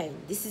 Okay,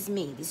 this is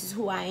me. This is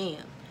who I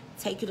am.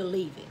 Take it or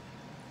leave it.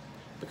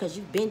 Because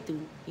you've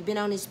been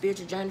on this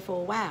spiritual journey for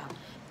a while.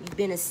 You've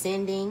been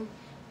ascending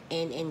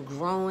and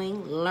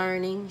growing,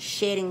 learning,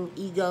 shedding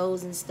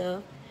egos and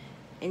stuff.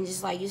 And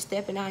just like you're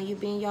stepping out, you're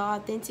being your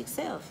authentic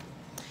self.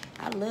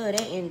 I love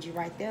that energy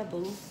right there,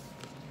 boo.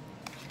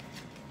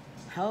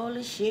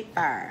 Holy shit,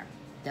 fire.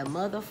 The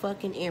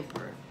motherfucking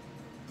Emperor.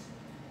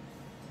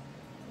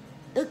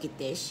 Look at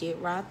that shit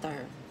right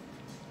there.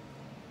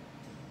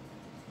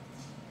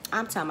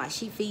 I'm talking about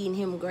she feeding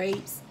him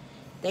grapes.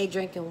 They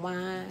drinking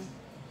wine.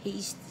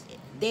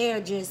 They're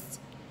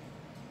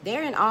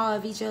in awe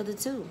of each other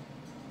too.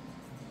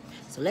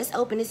 So let's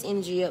open this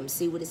energy up and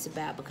see what it's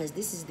about, because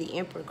this is the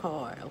Emperor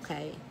card,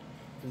 okay?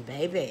 And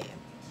baby,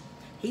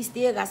 he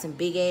still got some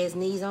big ass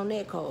knees on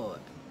that card.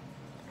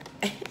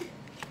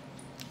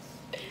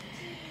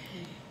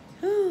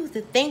 Ooh,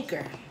 the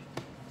Thinker.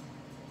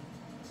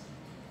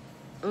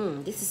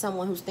 This is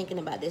someone who's thinking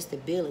about their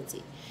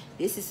stability.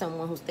 This is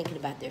someone who's thinking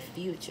about their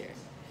future.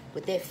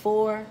 With that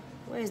 4,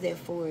 where is that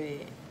 4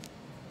 at?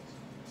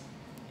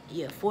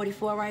 Yeah,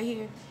 44 right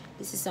here.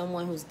 This is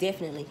someone who's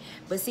definitely,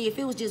 but see, if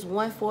it was just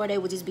 1 4, they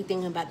would just be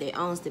thinking about their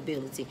own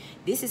stability.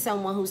 This is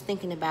someone who's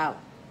thinking about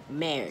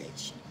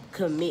marriage,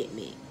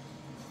 commitment,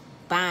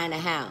 buying a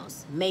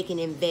house, making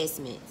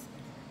investments,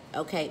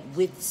 okay,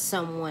 with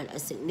someone, a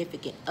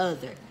significant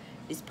other.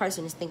 This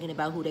person is thinking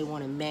about who they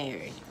want to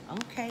marry.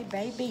 Okay,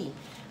 baby.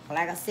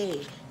 Like I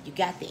said, you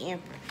got the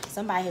Emperor.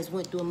 Somebody has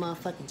went through a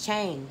motherfucking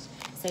change.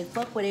 Say,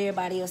 fuck what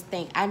everybody else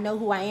think. I know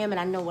who I am and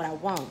I know what I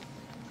want.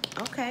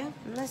 Okay,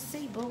 let's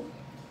see, boo.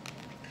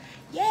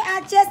 Yeah,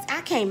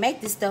 I can't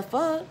make this stuff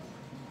up.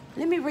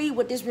 Let me read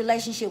what this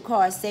relationship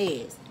card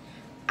says.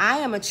 I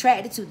am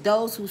attracted to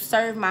those who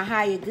serve my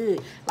higher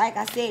good. Like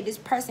I said, this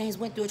person has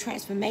went through a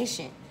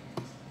transformation.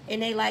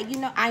 And they like, you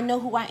know, I know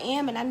who I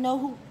am and I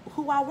know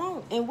who I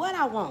want and what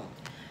I want.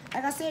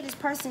 Like I said, this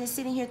person is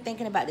sitting here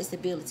thinking about this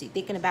ability,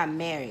 thinking about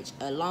marriage,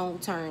 a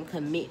long-term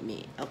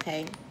commitment,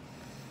 okay?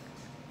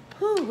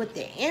 Whew, with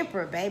the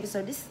Emperor, baby.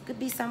 So this could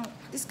be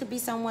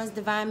someone's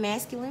divine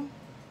masculine.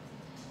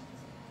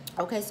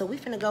 Okay, so we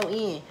finna go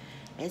in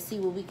and see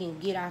what we can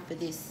get off of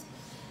this.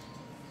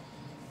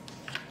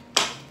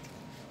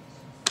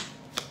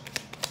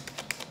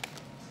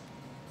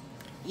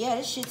 Yeah,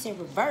 this shit's in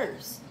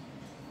reverse.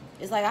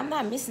 It's like I'm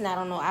not missing out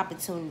on no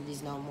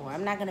opportunities no more.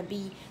 I'm not going to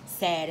be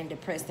sad and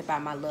depressed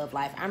about my love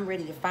life. I'm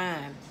ready to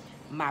find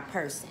my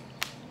person.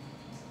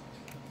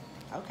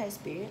 Okay,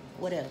 Spirit.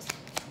 What else?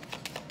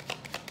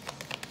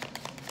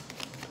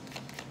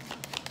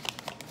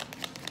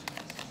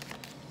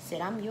 Said,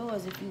 I'm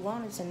yours if you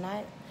want it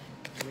tonight.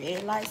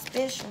 Red light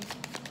special.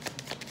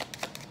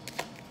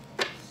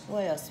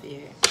 What else,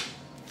 Spirit?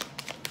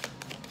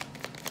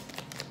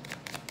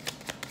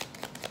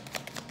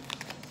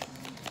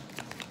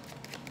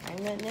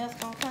 Ain't nothing else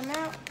gonna come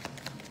out.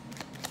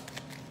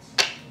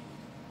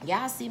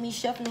 Y'all see me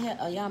shuffling the hell.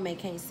 Oh, y'all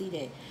can't see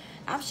that.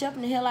 I'm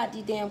shuffling the hell out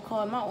these damn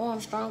cards. My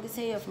arm's strong as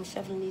hell from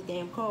shuffling these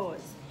damn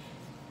cards.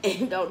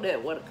 And don't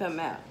let what come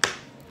out.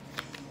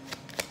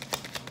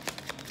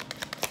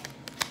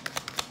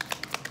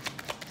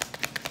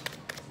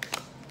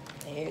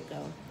 There you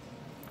go.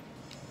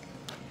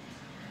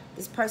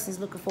 This person's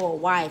looking for a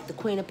wife. The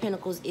Queen of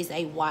Pentacles is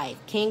a wife.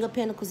 King of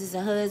Pentacles is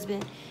a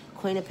husband.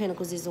 Queen of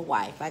Pentacles is a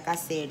wife. Like I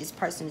said, this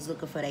person is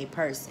looking for their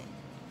person.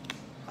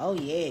 Oh,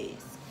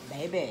 yes.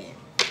 Baby.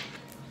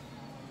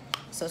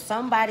 So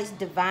somebody's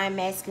divine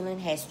masculine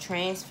has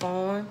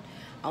transformed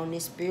on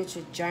this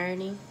spiritual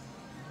journey.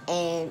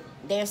 And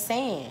they're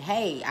saying,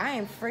 hey, I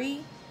am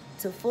free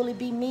to fully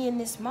be me in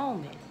this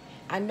moment.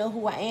 I know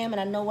who I am and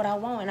I know what I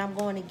want and I'm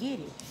going to get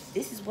it.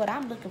 This is what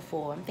I'm looking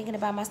for. I'm thinking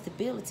about my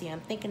stability.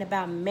 I'm thinking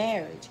about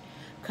marriage,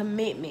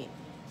 commitment,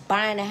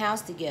 buying a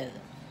house together.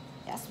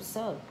 That's what's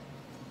up.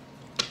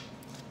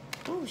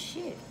 Oh,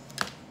 shit.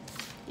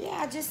 Yeah,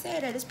 I just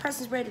said that. This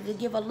person's ready to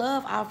give a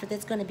love offer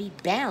that's going to be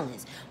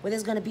balanced, where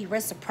there's going to be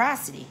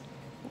reciprocity.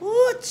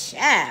 Woo,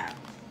 child.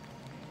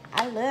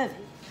 I love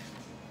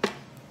it.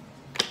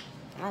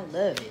 I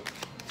love it.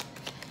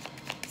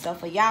 So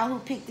for y'all who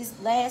picked this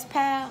last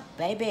pile,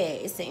 baby,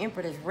 it's the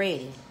Emperor that's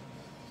ready.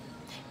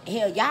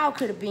 Hell, y'all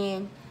could have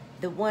been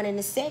the one in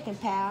the second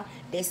pile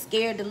that's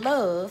scared to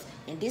love,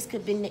 and this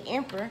could have been the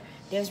Emperor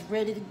that's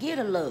ready to get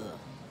a love.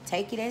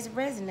 Take it as it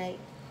resonates.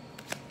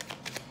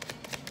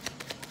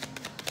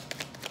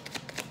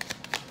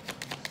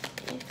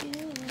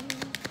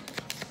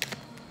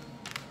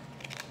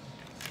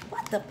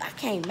 What the? I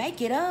can't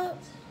make it up.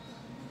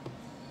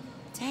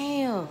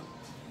 Damn.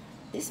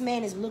 This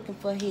man is looking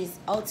for his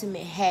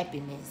ultimate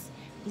happiness.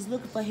 He's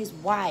looking for his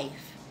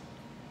wife.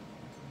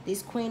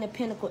 This Queen of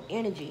Pentacle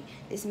energy.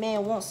 This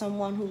man wants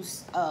someone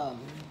who's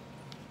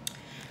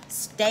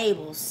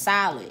stable,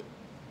 solid,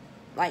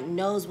 like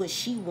knows what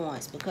she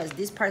wants, because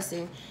this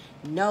person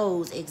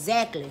knows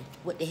exactly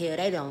what the hell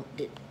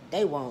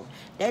they want.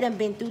 They done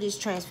been through this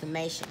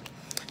transformation.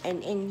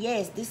 And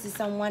yes, this is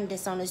someone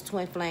that's on this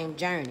twin flame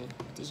journey.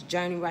 This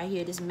journey right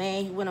here. This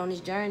man, he went on this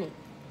journey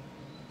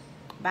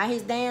by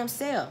his damn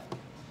self.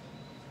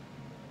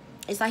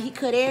 It's like he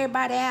cut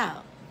everybody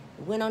out.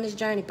 Went on this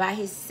journey by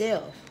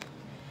himself.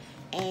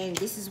 And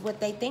this is what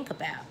they think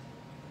about.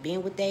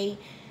 Being with they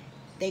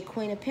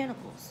Queen of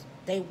Pentacles.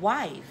 They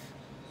wife.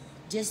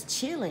 Just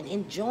chilling.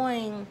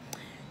 Enjoying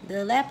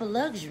the lap of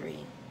luxury.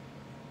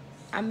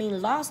 I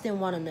mean, lost in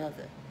one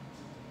another.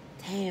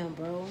 Damn,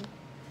 bro.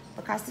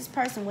 Because this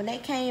person, when they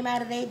came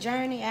out of their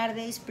journey, out of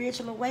their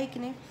spiritual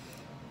awakening,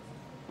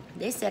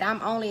 they said,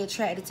 I'm only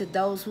attracted to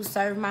those who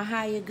serve my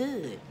higher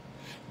good.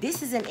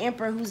 This is an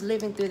Emperor who's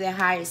living through their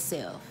higher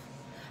self.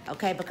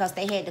 Okay, because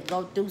they had to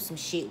go through some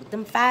shit. With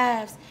them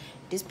fives,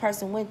 this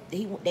person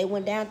they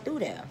went down through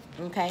there.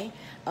 Okay?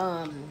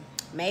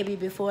 Maybe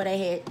before they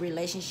had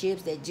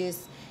relationships that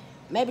just,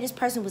 maybe this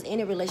person was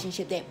in a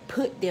relationship that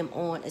put them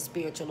on a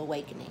spiritual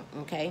awakening.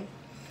 Okay?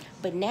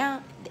 But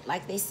now,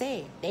 like they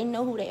said, they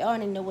know who they are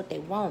and they know what they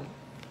want.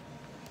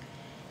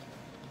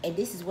 And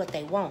this is what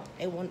they want.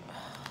 They want...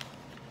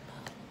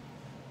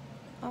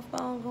 My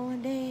phone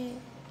going dead.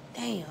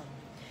 Damn.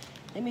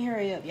 Let me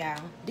hurry up, y'all.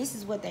 This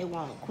is what they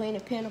want. Queen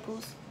of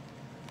Pentacles.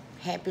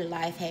 Happy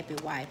life, happy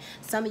wife.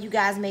 Some of you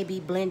guys may be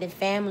blending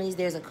families.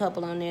 There's a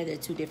couple on there. They're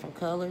two different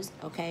colors,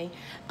 okay?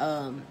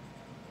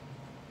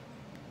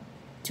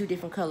 Two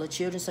different color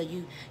children. So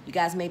you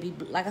guys may be,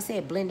 like I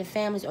said, blending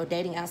families or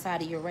dating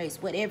outside of your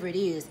race. Whatever it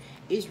is,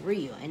 it's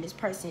real. And this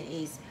person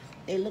is,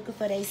 they're looking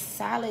for their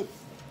solid,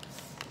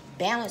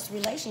 balanced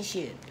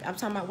relationship. I'm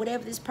talking about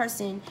whatever this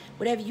person,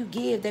 whatever you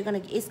give,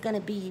 it's gonna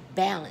be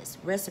balanced,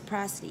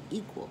 reciprocity,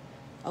 equal,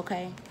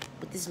 okay?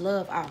 With this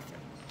love offer.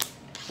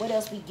 What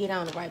else we get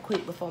on it right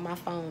quick before my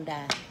phone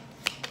dies?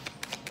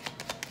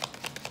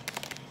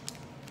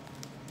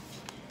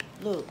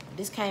 Look,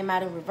 this came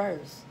out in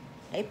reverse.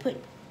 They put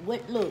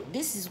look,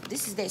 this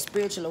is that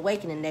spiritual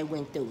awakening they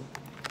went through.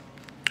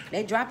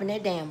 They dropping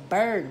that damn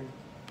burden.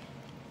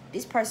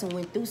 This person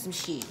went through some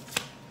shit.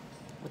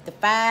 With the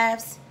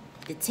fives,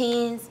 the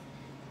tens,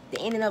 the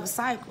ending of a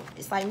cycle.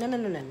 It's like,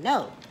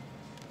 no.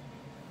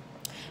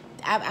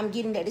 I'm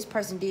getting that this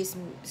person did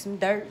some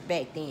dirt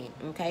back then,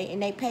 okay?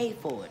 And they paid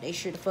for it. They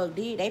sure the fuck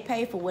did. They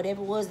paid for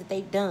whatever it was that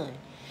they done.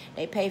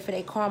 They paid for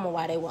their karma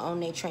while they were on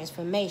their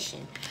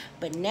transformation.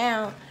 But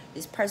now,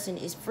 this person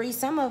is free.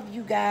 Some of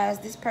you guys,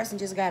 this person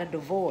just got a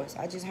divorce.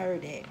 I just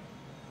heard that.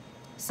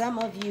 Some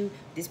of you,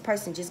 this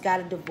person just got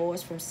a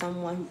divorce from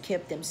someone who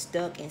kept them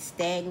stuck and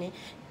stagnant.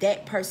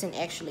 That person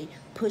actually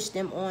pushed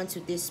them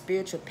onto this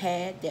spiritual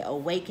path, their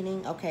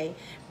awakening, okay?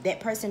 That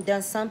person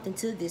done something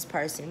to this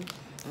person,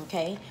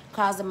 okay?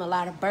 Caused them a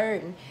lot of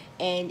burden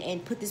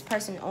and put this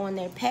person on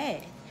their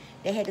path.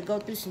 They had to go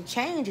through some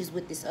changes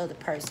with this other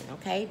person,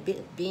 okay?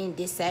 Being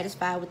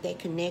dissatisfied with that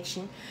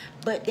connection.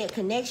 But that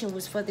connection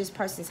was for this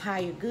person's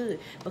higher good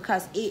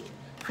because it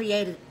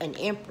created an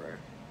emperor.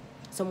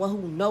 Someone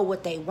who know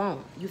what they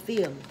want. You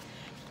feel me?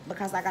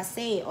 Because like I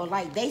said, or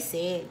like they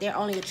said, they're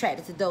only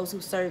attracted to those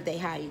who serve their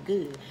higher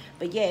good.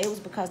 But yeah, it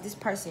was because this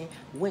person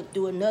went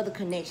through another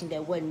connection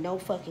that wasn't no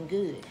fucking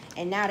good.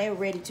 And now they're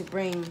ready to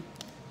bring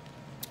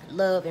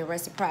love and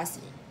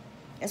reciprocity.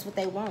 That's what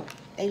they want.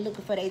 They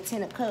looking for their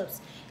 10 of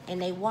cups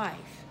and their wife,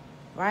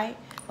 right?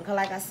 Because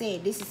like I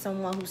said, this is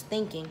someone who's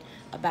thinking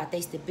about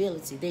their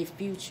stability, their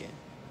future,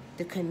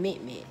 the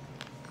commitment.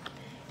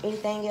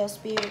 Anything else,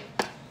 Spirit?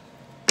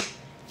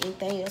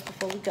 Anything else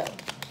before we go?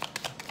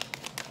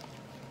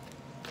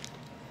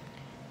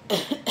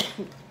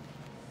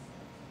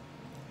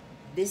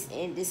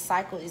 This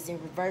cycle is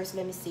in reverse.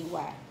 Let me see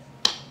why.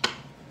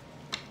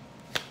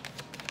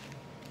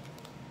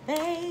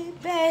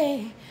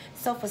 Baby.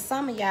 So for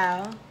some of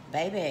y'all,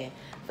 baby,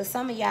 For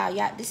some of y'all,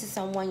 this is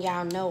someone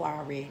y'all know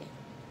already.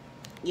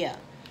 Yeah.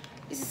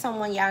 This is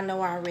someone y'all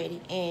know already.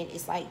 And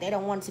it's like they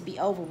don't want it to be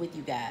over with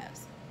you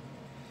guys.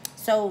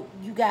 So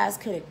you guys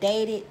could have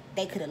dated.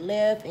 They could have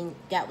left and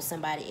got with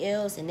somebody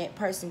else. And that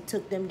person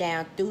took them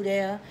down through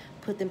there.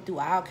 Put them through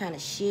all kind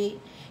of shit.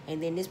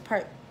 And then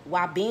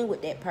while being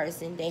with that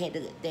person,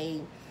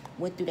 they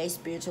went through their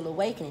spiritual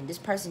awakening. This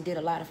person did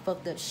a lot of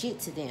fucked up shit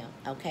to them.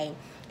 Okay.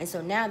 And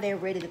so now they're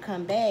ready to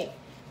come back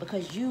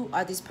because you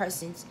are this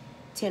person's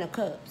 10 of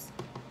Cups.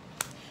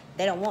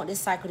 They don't want this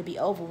cycle to be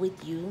over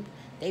with you.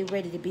 They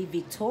ready to be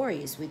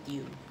victorious with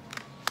you.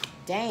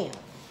 Damn.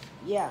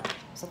 Yeah.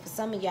 So for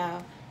some of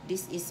y'all,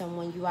 this is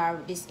someone you are.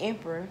 This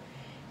Emperor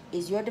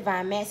is your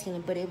divine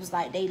masculine, but it was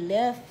like they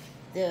left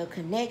the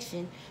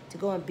connection to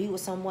go and be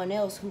with someone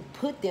else who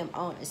put them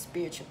on a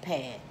spiritual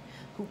path,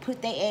 who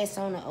put their ass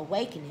on an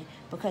awakening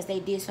because they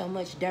did so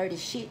much dirty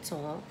shit to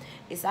them.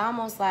 It's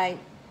almost like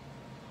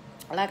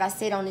I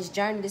said, on this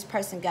journey, this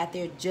person got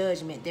their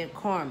judgment, their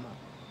karma.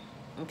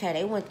 Okay,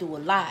 they went through a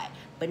lot,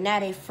 but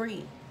now they're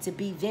free to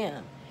be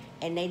them,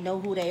 and they know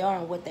who they are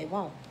and what they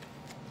want.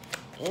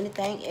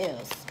 Anything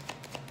else?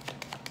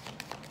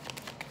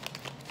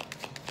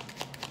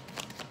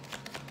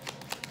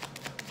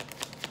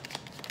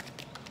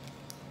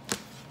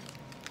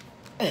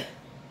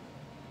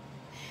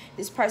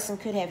 This person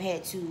could have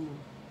had to,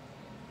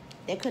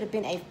 there could have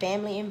been a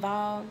family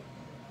involved.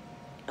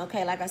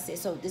 Okay, like I said,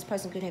 so this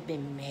person could have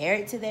been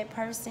married to that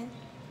person.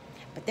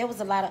 But there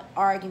was a lot of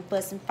arguing,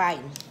 fussing,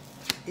 fighting.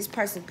 This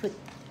person put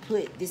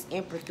this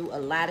Emperor through a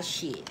lot of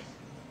shit.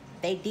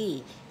 They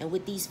did. And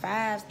with these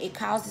fives, it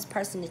caused this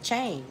person to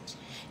change.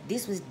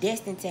 This was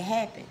destined to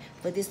happen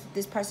for this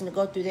person to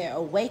go through their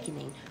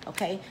awakening,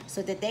 okay?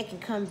 So that they can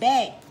come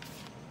back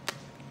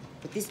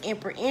with this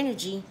Emperor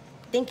energy,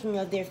 thinking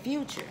of their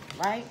future,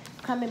 right?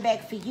 Coming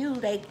back for you,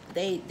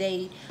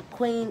 they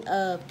Queen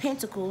of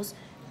Pentacles,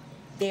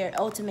 their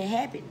ultimate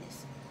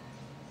happiness.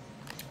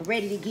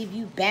 Ready to give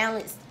you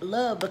balanced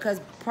love, because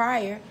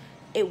prior,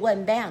 it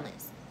wasn't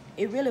balanced.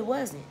 It really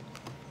wasn't.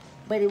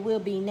 But it will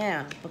be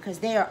now, because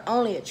they are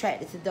only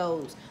attracted to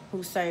those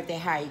who serve their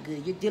higher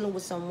good. You're dealing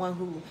with someone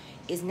who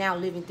is now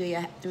living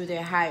through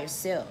their higher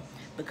self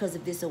because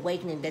of this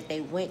awakening that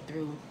they went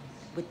through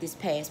with this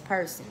past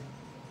person.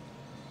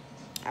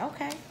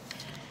 Okay.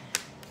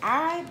 All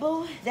right,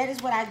 boo. That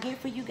is what I get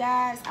for you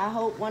guys. I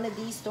hope one of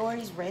these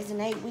stories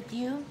resonate with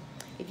you.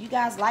 If you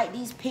guys like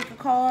these picker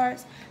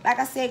cards, like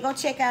I said, go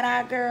check out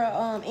our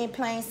girl In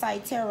Plain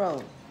Sight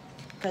Tarot,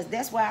 because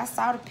that's where I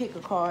saw the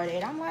picker card.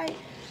 And I'm like,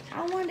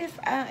 I wonder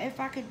if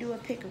I could do a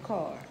picker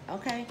card.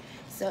 Okay,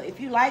 so if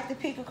you like the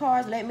picker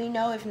cards, let me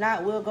know. If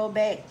not, we'll go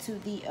back to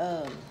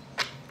the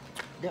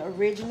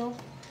original.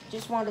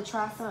 Just wanted to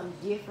try something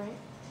different.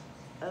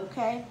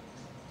 Okay.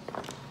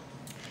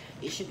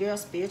 It's your girl,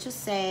 Spiritual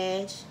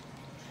Sag.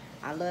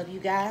 I love you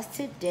guys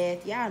to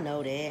death. Y'all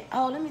know that.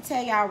 Oh, let me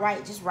tell y'all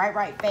right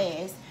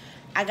fast.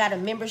 I got a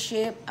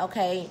membership.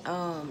 Okay.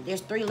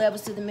 There's 3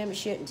 levels to the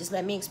membership. Just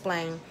let me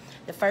explain.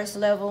 The first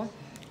level,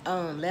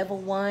 level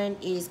 1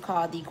 is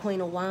called the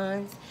Queen of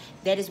Wands.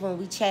 That is when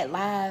we chat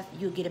live.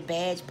 You'll get a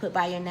badge put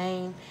by your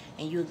name,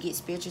 and you'll get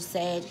Spiritual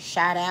Sag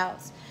shout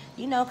outs.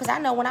 You know, because I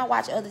know when I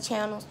watch other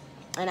channels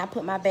and I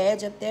put my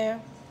badge up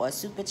there, or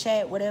super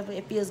chat, whatever,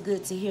 it feels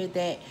good to hear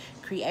that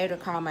creator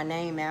call my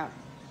name out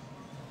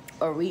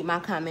or read my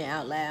comment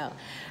out loud.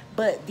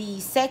 But the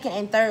second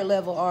and third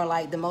level are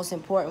like the most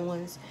important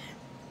ones.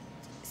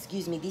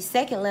 Excuse me. The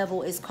second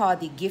level is called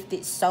the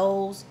Gifted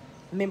Souls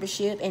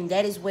membership, and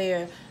that is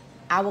where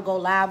I will go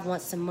live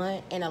once a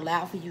month and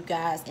allow for you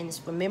guys, and it's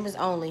for members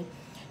only.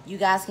 You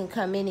guys can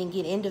come in and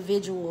get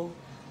individual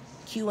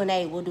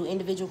Q&A. We'll do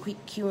individual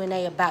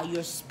Q&A about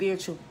your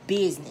spiritual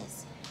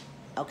business.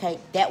 Okay,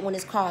 that one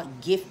is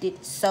called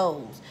Gifted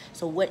Souls.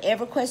 So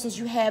whatever questions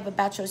you have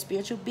about your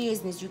spiritual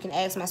business, you can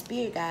ask my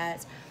spirit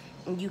guides,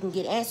 and you can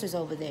get answers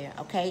over there.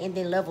 Okay, and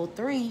then level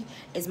 3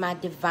 is my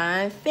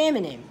Divine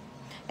Feminine.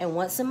 And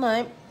once a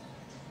month,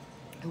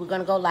 we're going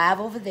to go live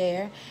over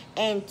there.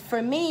 And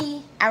for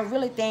me, I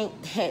really think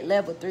that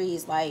level 3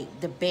 is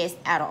like the best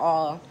out of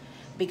all.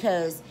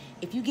 Because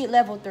if you get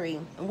level 3,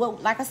 and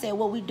like I said,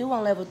 what we do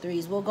on level 3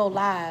 is we'll go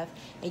live,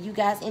 and you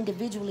guys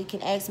individually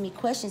can ask me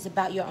questions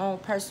about your own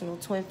personal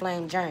twin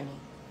flame journey.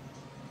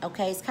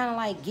 Okay, it's kind of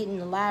like getting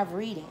a live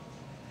reading.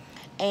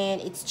 And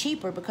it's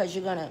cheaper because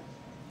you're going to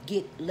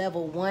get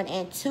level 1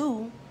 and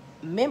 2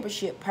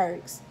 membership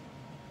perks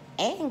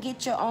and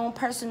get your own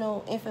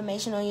personal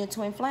information on your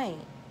twin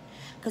flame.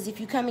 Because if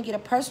you come and get a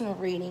personal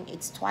reading,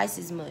 it's twice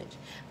as much.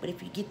 But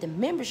if you get the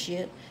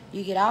membership,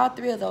 you get all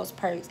 3 of those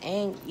perks,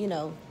 and, you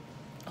know,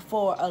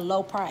 for a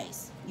low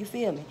price. You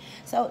feel me?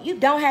 So you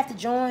don't have to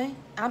join.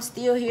 I'm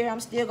still here.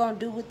 I'm still going to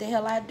do what the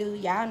hell I do.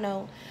 Y'all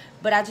know.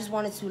 But I just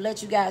wanted to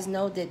let you guys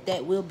know that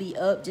that will be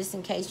up, just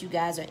in case you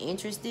guys are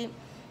interested.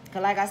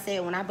 Because like I said,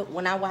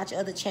 when I watch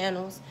other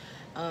channels,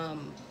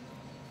 and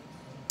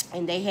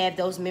they have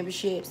those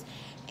memberships,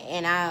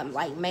 and I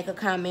like make a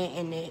comment,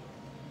 and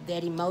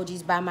that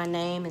emoji's by my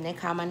name, and they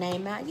call my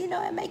name out, you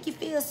know, it make you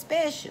feel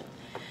special.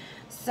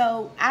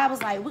 So I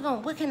was like,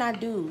 what can I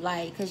do?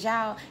 Like, cause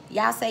y'all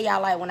say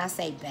y'all like when I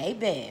say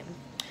baby.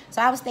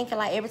 So I was thinking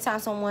like every time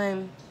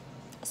someone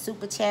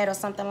super chat or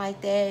something like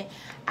that,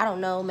 I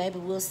don't know, maybe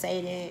we'll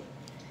say that.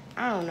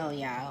 I don't know,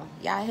 y'all.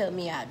 Y'all help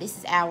me out. This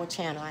is our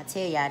channel. I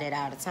tell y'all that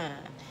all the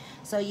time.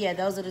 So yeah,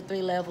 those are the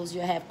 3 levels.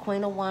 You'll have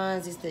Queen of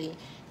Wands is the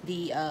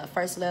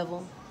first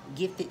level.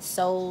 Gifted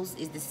Souls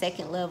is the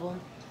 2nd level.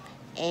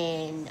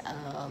 And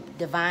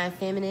Divine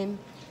Feminine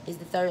is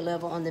the 3rd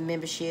level on the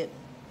membership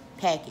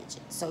package.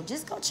 So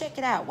just go check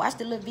it out. Watch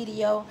the little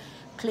video.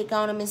 Click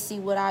on them and see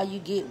what all you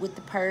get with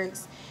the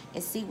perks.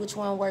 And see which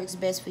one works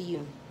best for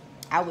you.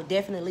 I would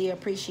definitely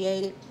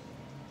appreciate it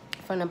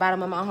from the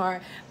bottom of my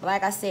heart. But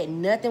like I said,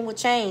 nothing will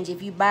change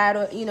if you buy it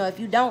or, you know, if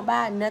you don't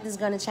buy it, nothing's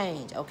gonna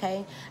change,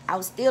 okay? I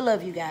would still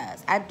love you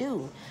guys. I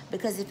do.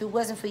 Because if it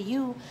wasn't for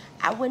you,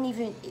 I wouldn't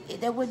even,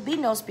 there would be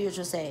no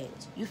spiritual sage.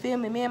 You feel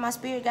me? Me and my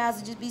spirit guys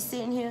would just be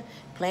sitting here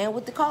playing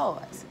with the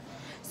cards.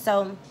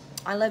 So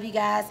I love you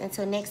guys.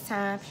 Until next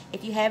time,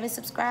 if you haven't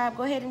subscribed,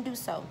 go ahead and do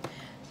so.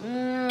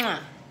 Mwah.